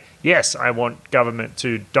say, yes, I want government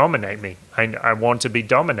to dominate me. I want to be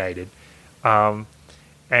dominated. And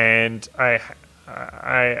I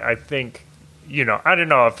think, I don't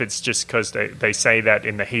know if it's just because they say that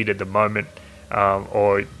in the heat of the moment,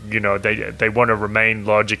 or, they want to remain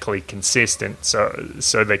logically consistent so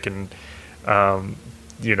they can, not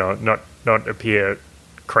appear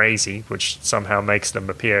crazy, which somehow makes them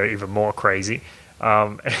appear even more crazy.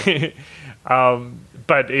 But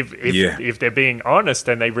if they're being honest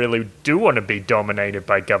and they really do want to be dominated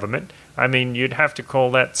by government, I mean, you'd have to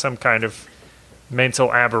call that some kind of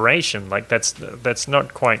mental aberration. Like, that's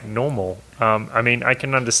not quite normal. I mean, I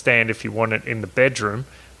can understand if you want it in the bedroom,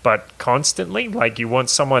 but constantly, like, you want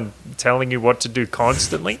someone telling you what to do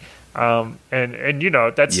constantly, and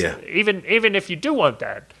that's even if you do want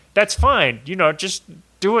that, that's fine. Just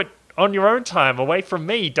do it on your own time, away from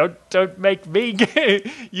me. Don't make me.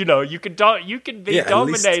 You can be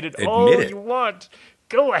dominated all you want.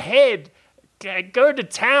 Go ahead. Go to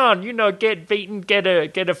town. Get beaten. Get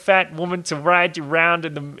a fat woman to ride you around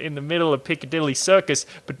in the middle of Piccadilly Circus.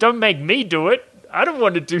 But don't make me do it. I don't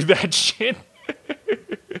want to do that shit.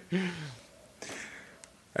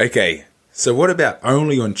 Okay, so what about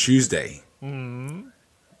only on Tuesday?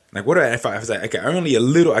 Like, what about if I was like, okay, only a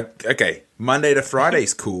little. Okay, Monday to Friday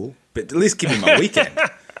is cool, but at least give me my weekend.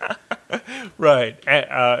 Right.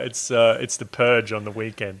 It's the purge on the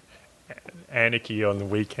weekend. Anarchy on the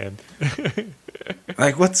weekend.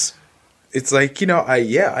 Like, it's like,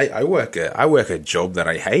 I work a job that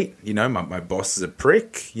I hate. My boss is a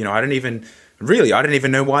prick. I don't even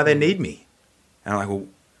know why they need me. And I'm like, well,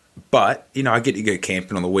 but I get to go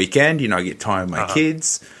camping on the weekend. I get time with my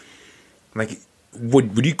kids. Like,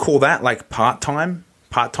 would you call that like part-time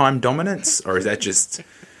dominance, or is that just?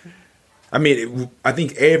 I mean, I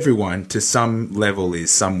think everyone to some level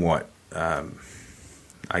is somewhat,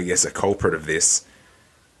 I guess, a culprit of this.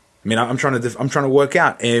 I mean, I'm trying to work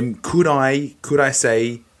out. Could I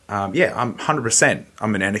say, I'm 100%.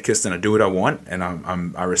 I'm an anarchist and I do what I want, and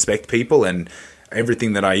I respect people, and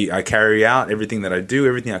everything that I carry out, everything that I do,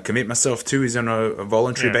 everything I commit myself to is on a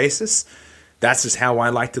voluntary basis. That's just how I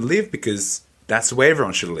like to live, because that's the way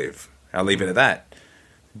everyone should live. I'll leave it at that.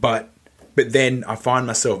 But then I find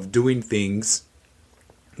myself doing things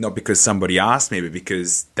not because somebody asked me, but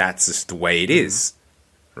because that's just the way it is.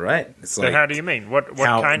 Right? It's so how do you mean? What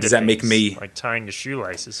kind does of that make me like tying the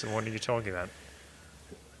shoelaces? So what are you talking about?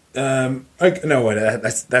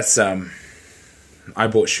 That's I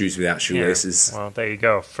bought shoes without shoelaces. Yeah. Well, there you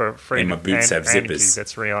go. For freedom, and my boots have anarchy, zippers.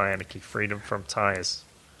 That's real anarchy. Freedom from tires.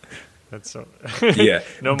 That's yeah.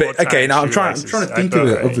 No but, more tying okay. Now I'm trying to think of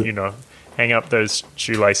it. You know, hang up those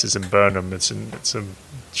shoelaces and burn them. It's a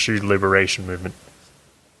shoe liberation movement.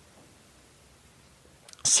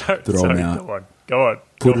 So, Throw them out. Go on.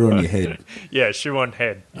 Put it on your head. Yeah, shoe on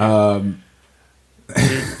head. Yeah.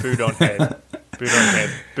 Boot on head. Boot on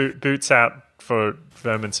head. Boots out for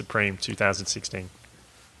Vermin Supreme 2016.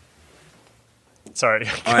 Sorry.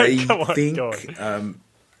 I go on, think. go on.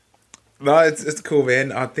 No, it's cool,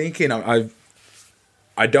 man. I'm thinking. I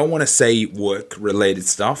don't want to say work related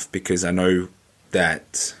stuff, because I know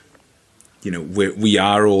that, you know, we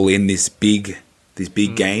are all in this big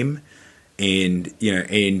game, and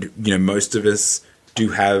most of us do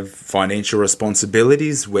have financial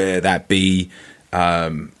responsibilities, where that be, I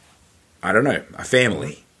don't know, a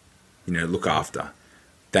family, look after.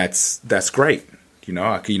 That's great.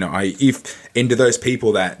 If into those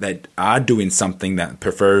people that are doing something that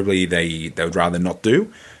preferably they would rather not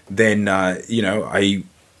do, then I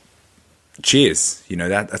cheers.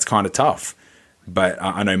 That's kind of tough. But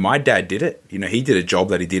I know my dad did it. He did a job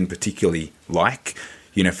that he didn't particularly like,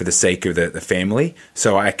 for the sake of the family.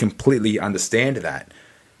 So I completely understand that.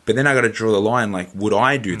 But then I got to draw the line. Like, would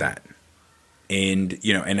I do that? And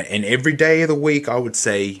and every day of the week I would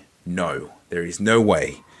say no. There is no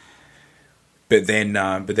way. But then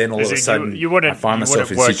all of a sudden, I find myself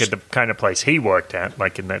in work at the kind of place he worked at,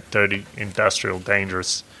 like in that dirty, industrial,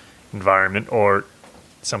 dangerous environment, or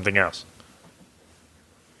something else.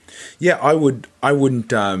 Yeah, I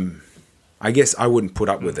wouldn't. I guess I wouldn't put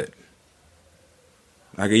up with it.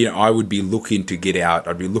 Like, I would be looking to get out.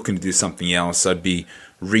 I'd be looking to do something else. I'd be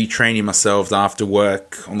retraining myself after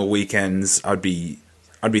work on the weekends. I'd be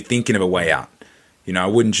thinking of a way out. I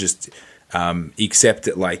wouldn't just accept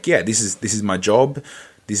it like, yeah, this is my job.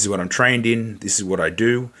 This is what I'm trained in. This is what I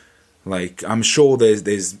do. Like, I'm sure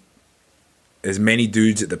there's many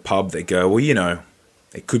dudes at the pub that go, well,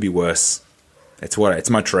 it could be worse. It's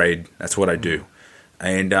my trade. That's what I do.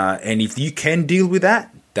 And if you can deal with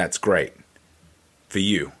that, that's great for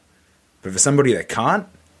you. But for somebody that can't,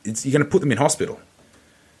 you're going to put them in hospital.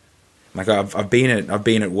 Like, I've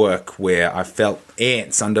been at work where I felt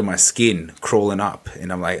ants under my skin crawling up,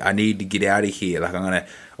 and I'm like, I need to get out of here. Like, I'm gonna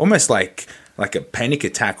almost like a panic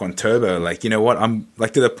attack on turbo. Like, you know what? I'm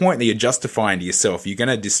like, to the point that you're justifying to yourself, you're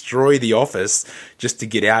gonna destroy the office just to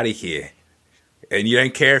get out of here, and you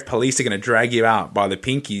don't care if police are gonna drag you out by the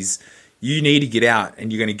pinkies. You need to get out,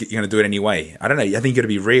 and you're gonna do it anyway. I don't know. I think you got to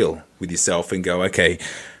be real with yourself and go, okay,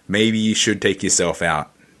 maybe you should take yourself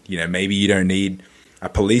out. Maybe you don't need a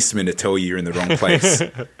policeman to tell you you're in the wrong place.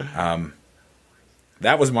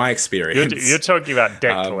 That was my experience. You're talking about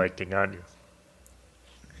debt collecting, aren't you?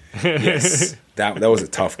 Yes, that was a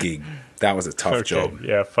tough gig. That was a tough job.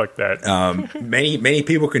 Yeah, fuck that. Many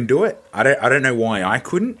people can do it. I don't know why I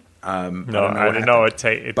couldn't. I don't know. It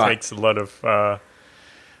takes a lot of.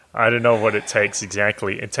 I don't know what it takes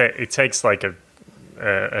exactly. It takes like a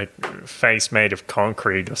face made of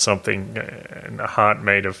concrete or something, and a heart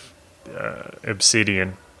made of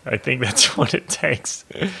obsidian. I think that's what it takes.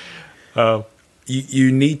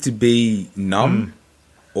 You need to be numb,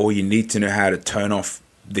 or you need to know how to turn off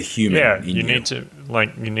the human. Yeah, you need to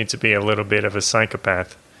be a little bit of a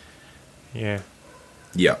psychopath. Yeah.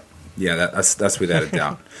 Yeah, that's without a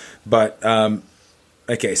doubt. But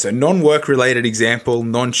okay, so non-work related example,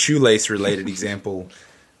 non-shoelace related example.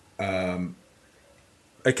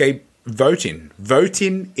 Okay.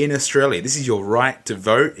 Voting in Australia. This is your right to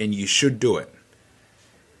vote, and you should do it.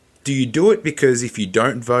 Do you do it because if you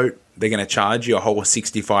don't vote, they're going to charge you a whole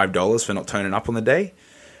 $65 for not turning up on the day?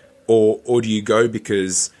 Or do you go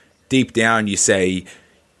because deep down you say,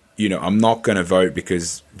 I'm not going to vote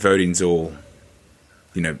because voting's all,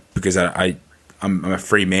 because I'm a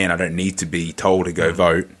free man. I don't need to be told to go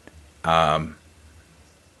vote. I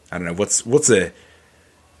don't know.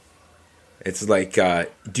 It's like, I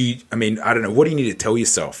don't know. What do you need to tell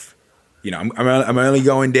yourself? I'm only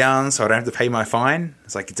going down so I don't have to pay my fine.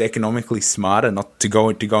 It's like, it's economically smarter not to go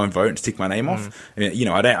and vote and stick my name off.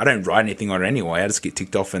 I don't write anything on it anyway. I just get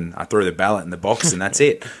ticked off and I throw the ballot in the box and that's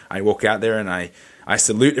it. I walk out there and I I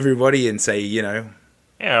salute everybody and say, Yeah,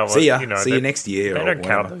 well, see ya. See you next year. They or don't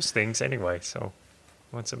count whatever. those things anyway, so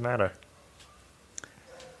what's it matter?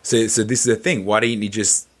 So this is the thing. Why don't you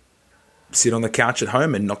just sit on the couch at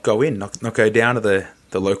home and not go in, not go down to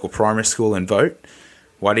the local primary school and vote?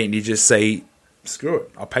 Why didn't you just say, screw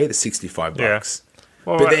it, I'll pay the $65? Yeah.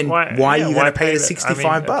 Well, but then why are you going to pay the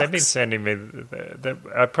 $65? They've been sending me.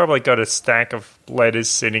 I probably got a stack of letters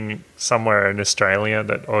sitting somewhere in Australia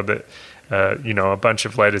a bunch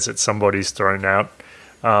of letters that somebody's thrown out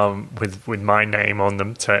with my name on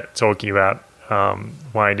them, talking about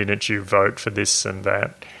why didn't you vote for this and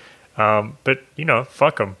that. But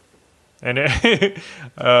fuck them. And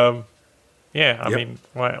I mean,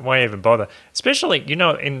 why even bother? Especially,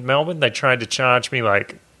 in Melbourne, they tried to charge me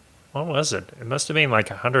like, what was it? It must have been like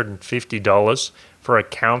 $150 for a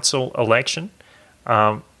council election.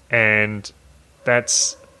 And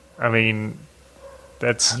that's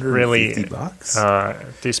really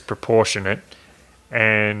disproportionate.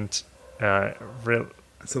 And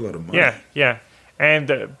that's a lot of money. Yeah. And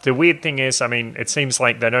the weird thing is, it seems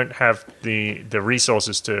like they don't have the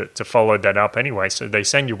resources to follow that up anyway. So they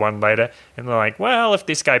send you one letter, and they're like, well, if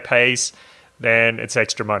this guy pays, then it's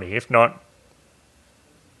extra money. If not,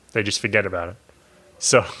 they just forget about it.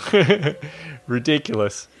 So,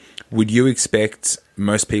 ridiculous. Would you expect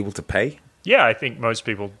most people to pay? Yeah, I think most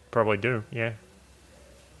people probably do, yeah.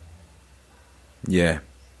 Yeah.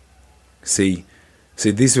 See,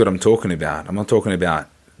 this is what I'm talking about. I'm not talking about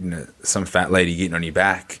some fat lady getting on your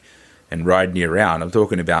back and riding you around. I'm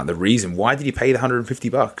talking about the reason. Why did you pay the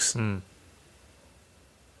 $150?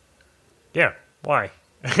 Yeah, why?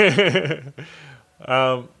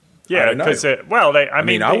 Yeah, because I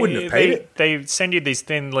wouldn't have paid it. They send you these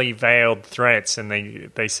thinly veiled threats, and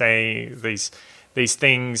they say these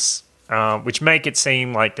things which make it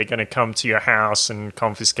seem like they're going to come to your house and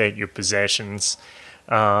confiscate your possessions.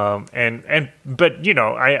 But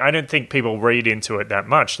I don't think people read into it that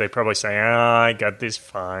much. They probably say, I got this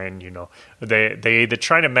fine, They either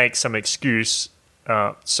try to make some excuse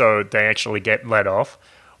so they actually get let off,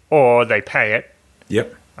 or they pay it.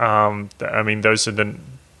 Yep. Those are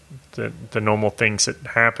the normal things that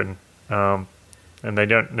happen, and they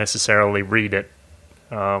don't necessarily read it.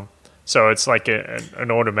 So it's like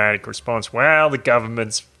an automatic response. Well, the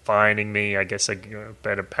government's fining me. I guess I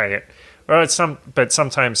better pay it. Well, but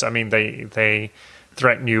sometimes, they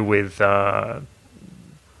threaten you with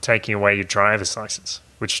taking away your driver's license,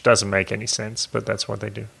 which doesn't make any sense, but that's what they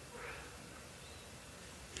do.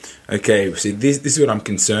 Okay, so this is what I'm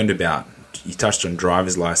concerned about. You touched on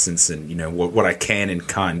driver's license and, what I can and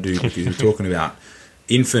can't do, because we're talking about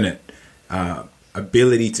infinite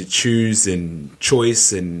ability to choose and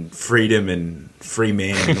choice and freedom and free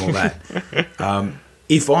man and all that.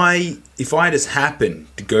 If I just happen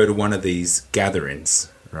to go to one of these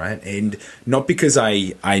gatherings, right, and not because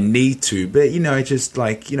I need to, but just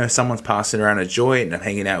like someone's passing around a joint and I'm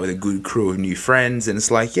hanging out with a good crew of new friends, and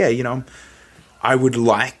it's like, I would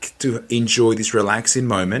like to enjoy this relaxing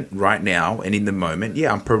moment right now, and in the moment,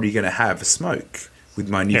 I'm probably going to have a smoke with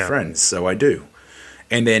my new friends, so I do.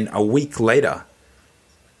 And then a week later,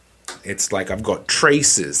 it's like I've got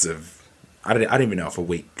traces of, I don't even know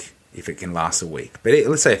if it can last a week. But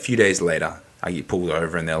let's say a few days later, I get pulled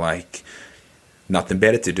over and they're like, nothing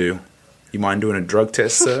better to do. You mind doing a drug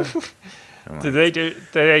test, sir?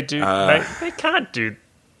 They can't do.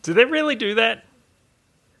 Do they really do that?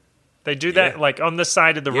 They do that like on the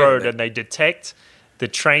side of the road, and they detect the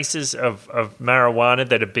traces of marijuana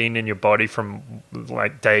that have been in your body from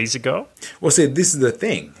like days ago. Well, see, this is the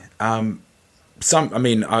thing. I've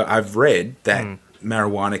read that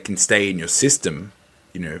marijuana can stay in your system,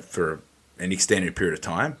 for an extended period of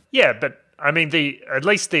time. Yeah, but at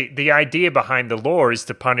least the idea behind the law is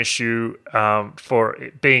to punish you for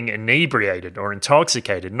being inebriated or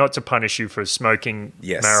intoxicated, not to punish you for smoking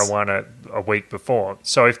marijuana a week before.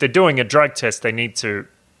 So if they're doing a drug test, they need to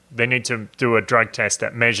do a drug test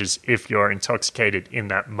that measures if you're intoxicated in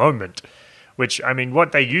that moment. Which,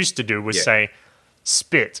 what they used to do was say,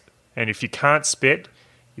 spit. And if you can't spit,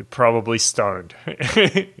 you're probably stoned.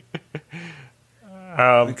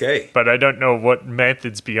 Okay. But I don't know what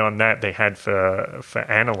methods beyond that they had for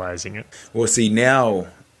analyzing it. Well, see, now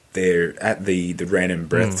they're at the random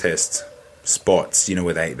breath test spots,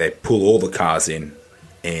 where they pull all the cars in,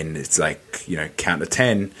 and it's like, count to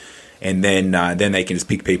 10, and then they can just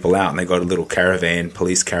pick people out, and they got a little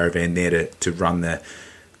police caravan there to run their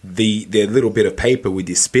little bit of paper with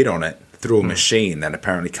your spit on it through a machine that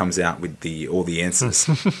apparently comes out with all the answers.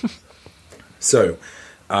 So,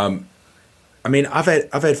 I've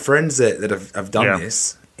had friends that have done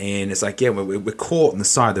this, and it's like, we're caught on the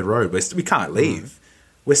side of the road. We can't leave.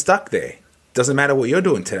 we're stuck there. Doesn't matter what you're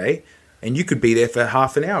doing today. And you could be there for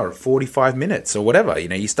half an hour, 45 minutes or whatever. You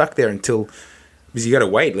know, you're stuck there until, because you got to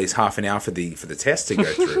wait at least half an hour for the test to go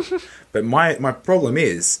through. But my problem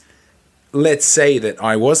is, let's say that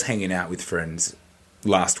I was hanging out with friends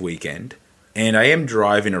last weekend and I am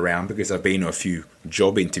driving around because I've been to a few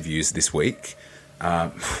job interviews this week.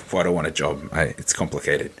 Well, I don't want a job. It's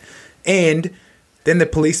complicated. And then the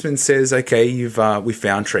policeman says, okay, we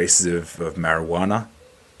found traces of marijuana.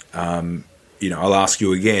 You know, I'll ask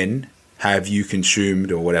you again, have you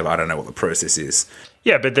consumed or whatever? I don't know what the process is.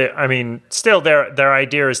 Yeah, but still their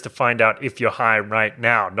idea is to find out if you're high right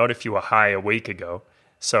now, not if you were high a week ago.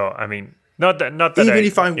 So, I mean, not that even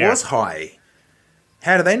if I was high,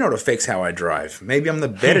 how do they know it affects how I drive? Maybe I'm the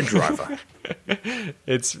better driver.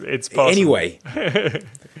 It's possible. Anyway,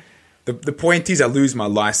 the point is I lose my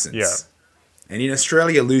license. Yeah. And in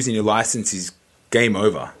Australia, losing your license is game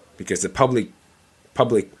over because the public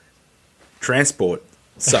transport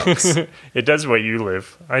sucks. It does where you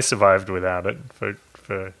live. I survived without it for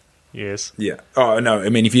years. Yeah. Oh no. I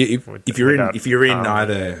mean, if you're in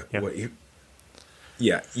either,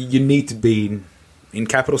 yeah. You need to be in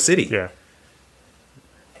capital city. Yeah.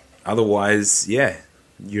 Otherwise,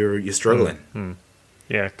 you're struggling. Mm-hmm.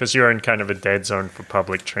 Yeah, because you're in kind of a dead zone for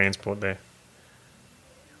public transport there.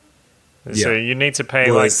 Yeah. So you need to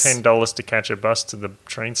pay like $10 to catch a bus to the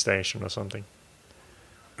train station or something.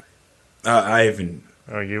 I haven't.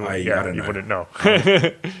 Oh, you don't know. Wouldn't know.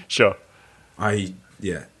 Sure. I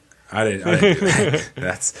don't do that.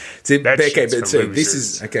 That's okay. But so this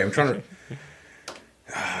is okay. I'm trying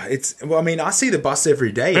to. I mean, I see the bus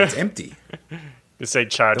every day. It's empty. They say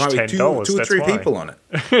charge $10. Two or three people on it.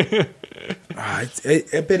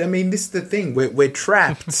 But I mean, this is the thing. We're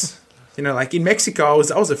trapped. You know, like in Mexico, I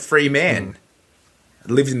was a free man.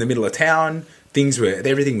 I lived in the middle of town.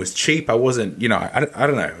 Everything was cheap. I wasn't, I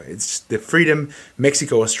don't know. It's just the freedom.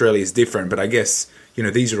 Mexico, Australia is different, but I guess,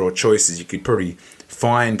 these are all choices. You could probably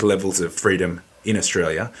find levels of freedom in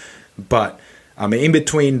Australia. But I mean, in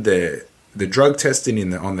between the drug testing in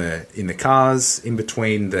the cars, in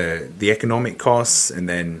between the economic costs, and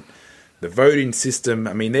then the voting system.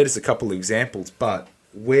 I mean, there's a couple of examples. But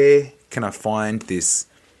where can I find this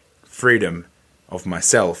freedom of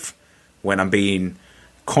myself when I'm being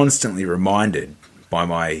constantly reminded by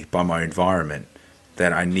my environment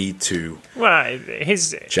that I need to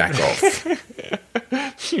jack off?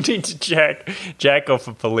 You need to jack off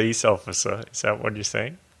a police officer. Is that what you're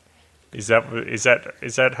saying? Is that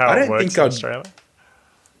how it works in Australia?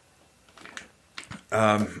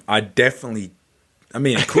 I definitely. I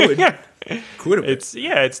mean, it could. Could have.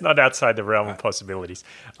 It's not outside the realm of possibilities.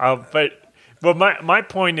 But my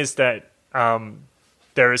point is that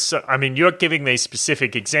there is. You're giving these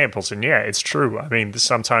specific examples, and it's true. I mean,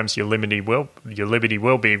 sometimes your liberty will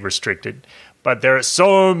be restricted, but there are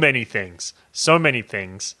so many things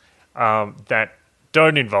that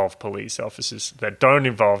don't involve police officers, that don't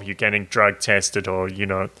involve you getting drug tested, or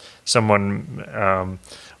someone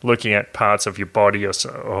looking at parts of your body,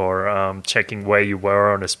 or checking where you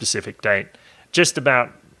were on a specific date. Just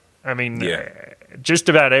about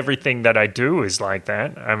everything that I do is like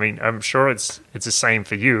that. I mean, I'm sure it's the same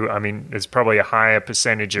for you. I mean, it's probably a higher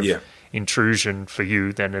percentage of intrusion for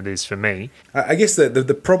you than it is for me. I guess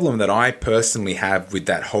the problem that I personally have with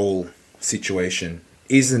that whole situation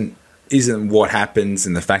isn't what happens,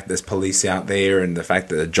 and the fact that there's police out there, and the fact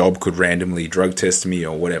that a job could randomly drug test me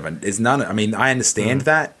or whatever. There's none. I mean, I understand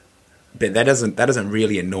that, but that doesn't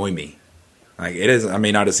really annoy me. Like, it is. I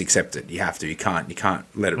mean, I just accept it. You have to. You can't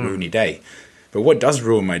let it ruin your day. But what does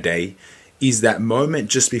ruin my day is that moment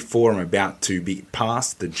just before I'm about to be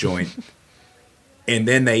past the joint, and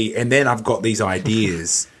then I've got these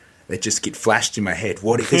ideas that just get flashed in my head.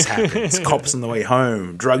 What if this happens? Cops on the way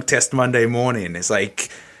home. Drug test Monday morning. It's like,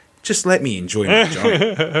 just let me enjoy my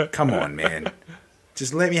joint. Come on, man.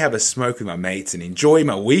 Just let me have a smoke with my mates and enjoy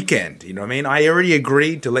my weekend. You know what I mean? I already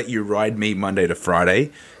agreed to let you ride me Monday to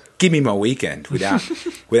Friday. Give me my weekend without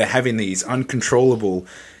having these uncontrollable,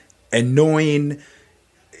 annoying,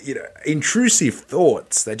 intrusive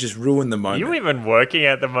thoughts that just ruin the moment. Are you even working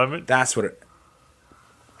at the moment? That's what it...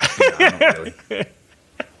 No, not really.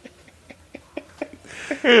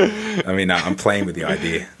 I mean, no, I'm playing with the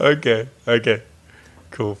idea. Okay.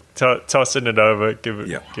 Cool. Tossing it over, give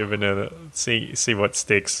it a see what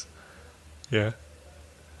sticks. Yeah.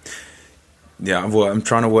 Yeah, well, I'm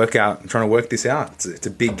trying to work this out. It's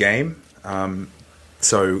a big game.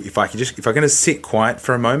 So if I can just sit quiet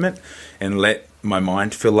for a moment and let my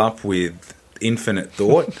mind fill up with infinite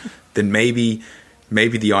thought, then maybe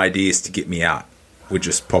the ideas to get me out would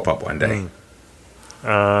just pop up one day.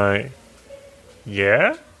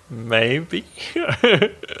 Yeah, maybe. Yeah.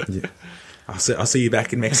 I'll see you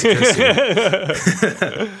back in Mexico soon.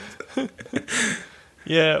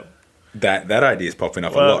 Yeah. That idea is popping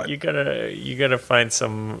up a Well, lot. you gotta find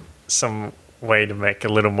some way to make a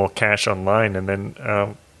little more cash online, and then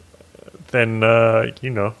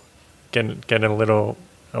get a little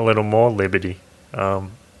more liberty.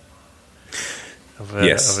 Of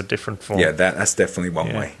a different form. Yeah, that's definitely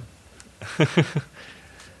one way.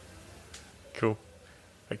 Cool.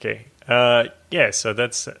 Okay. So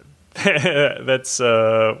that's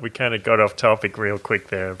we kind of got off topic real quick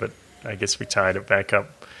there, but I guess we tied it back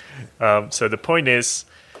up. So the point is,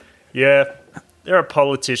 there are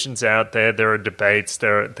politicians out there. There are debates.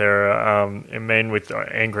 There are men with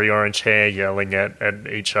angry orange hair yelling at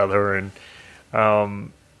each other, and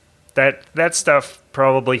that stuff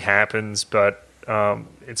probably happens. But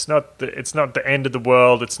it's not the end of the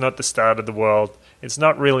world. It's not the start of the world. It's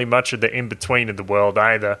not really much of the in between of the world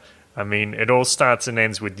either. I mean, it all starts and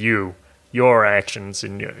ends with your actions,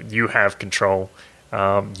 and you have control.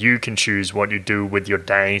 You can choose what you do with your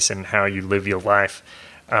days and how you live your life,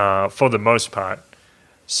 for the most part.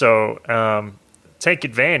 So take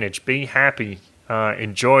advantage, be happy,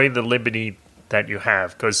 enjoy the liberty that you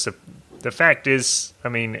have. Because the fact is, I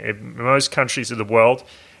mean, in most countries of the world,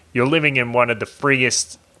 you're living in one of the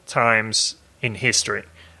freest times in history.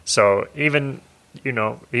 So even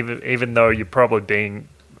though you're probably being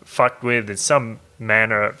fucked with in some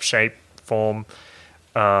manner, shape, form,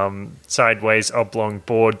 sideways, oblong,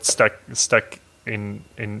 board stuck in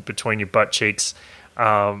between your butt cheeks,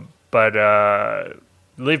 but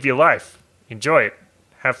live your life, enjoy it,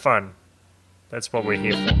 have fun. That's what we're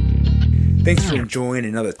here for. Thanks for enjoying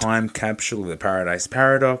another time capsule of the Paradise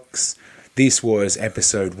Paradox. This was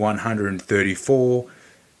episode 134,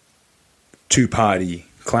 two-party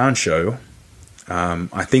clown show.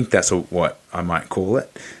 I think that's what I might call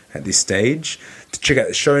it at this stage. To check out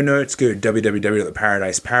the show notes, go to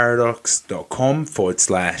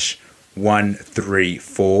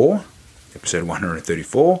www.paradiseparadox.com/134, episode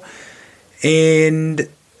 134. And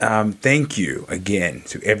thank you again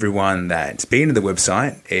to everyone that's been to the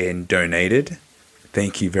website and donated.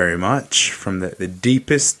 Thank you very much from the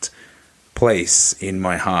deepest place in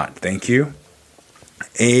my heart. Thank you.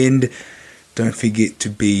 And don't forget to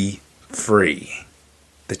be free.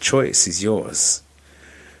 The choice is yours.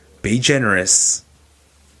 Be generous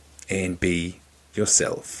and be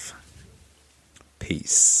yourself.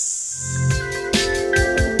 Peace.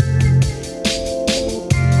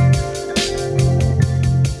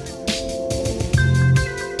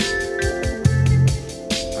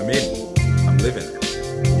 I'm in. I'm living.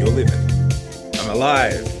 You're living. I'm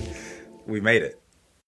alive. We made it.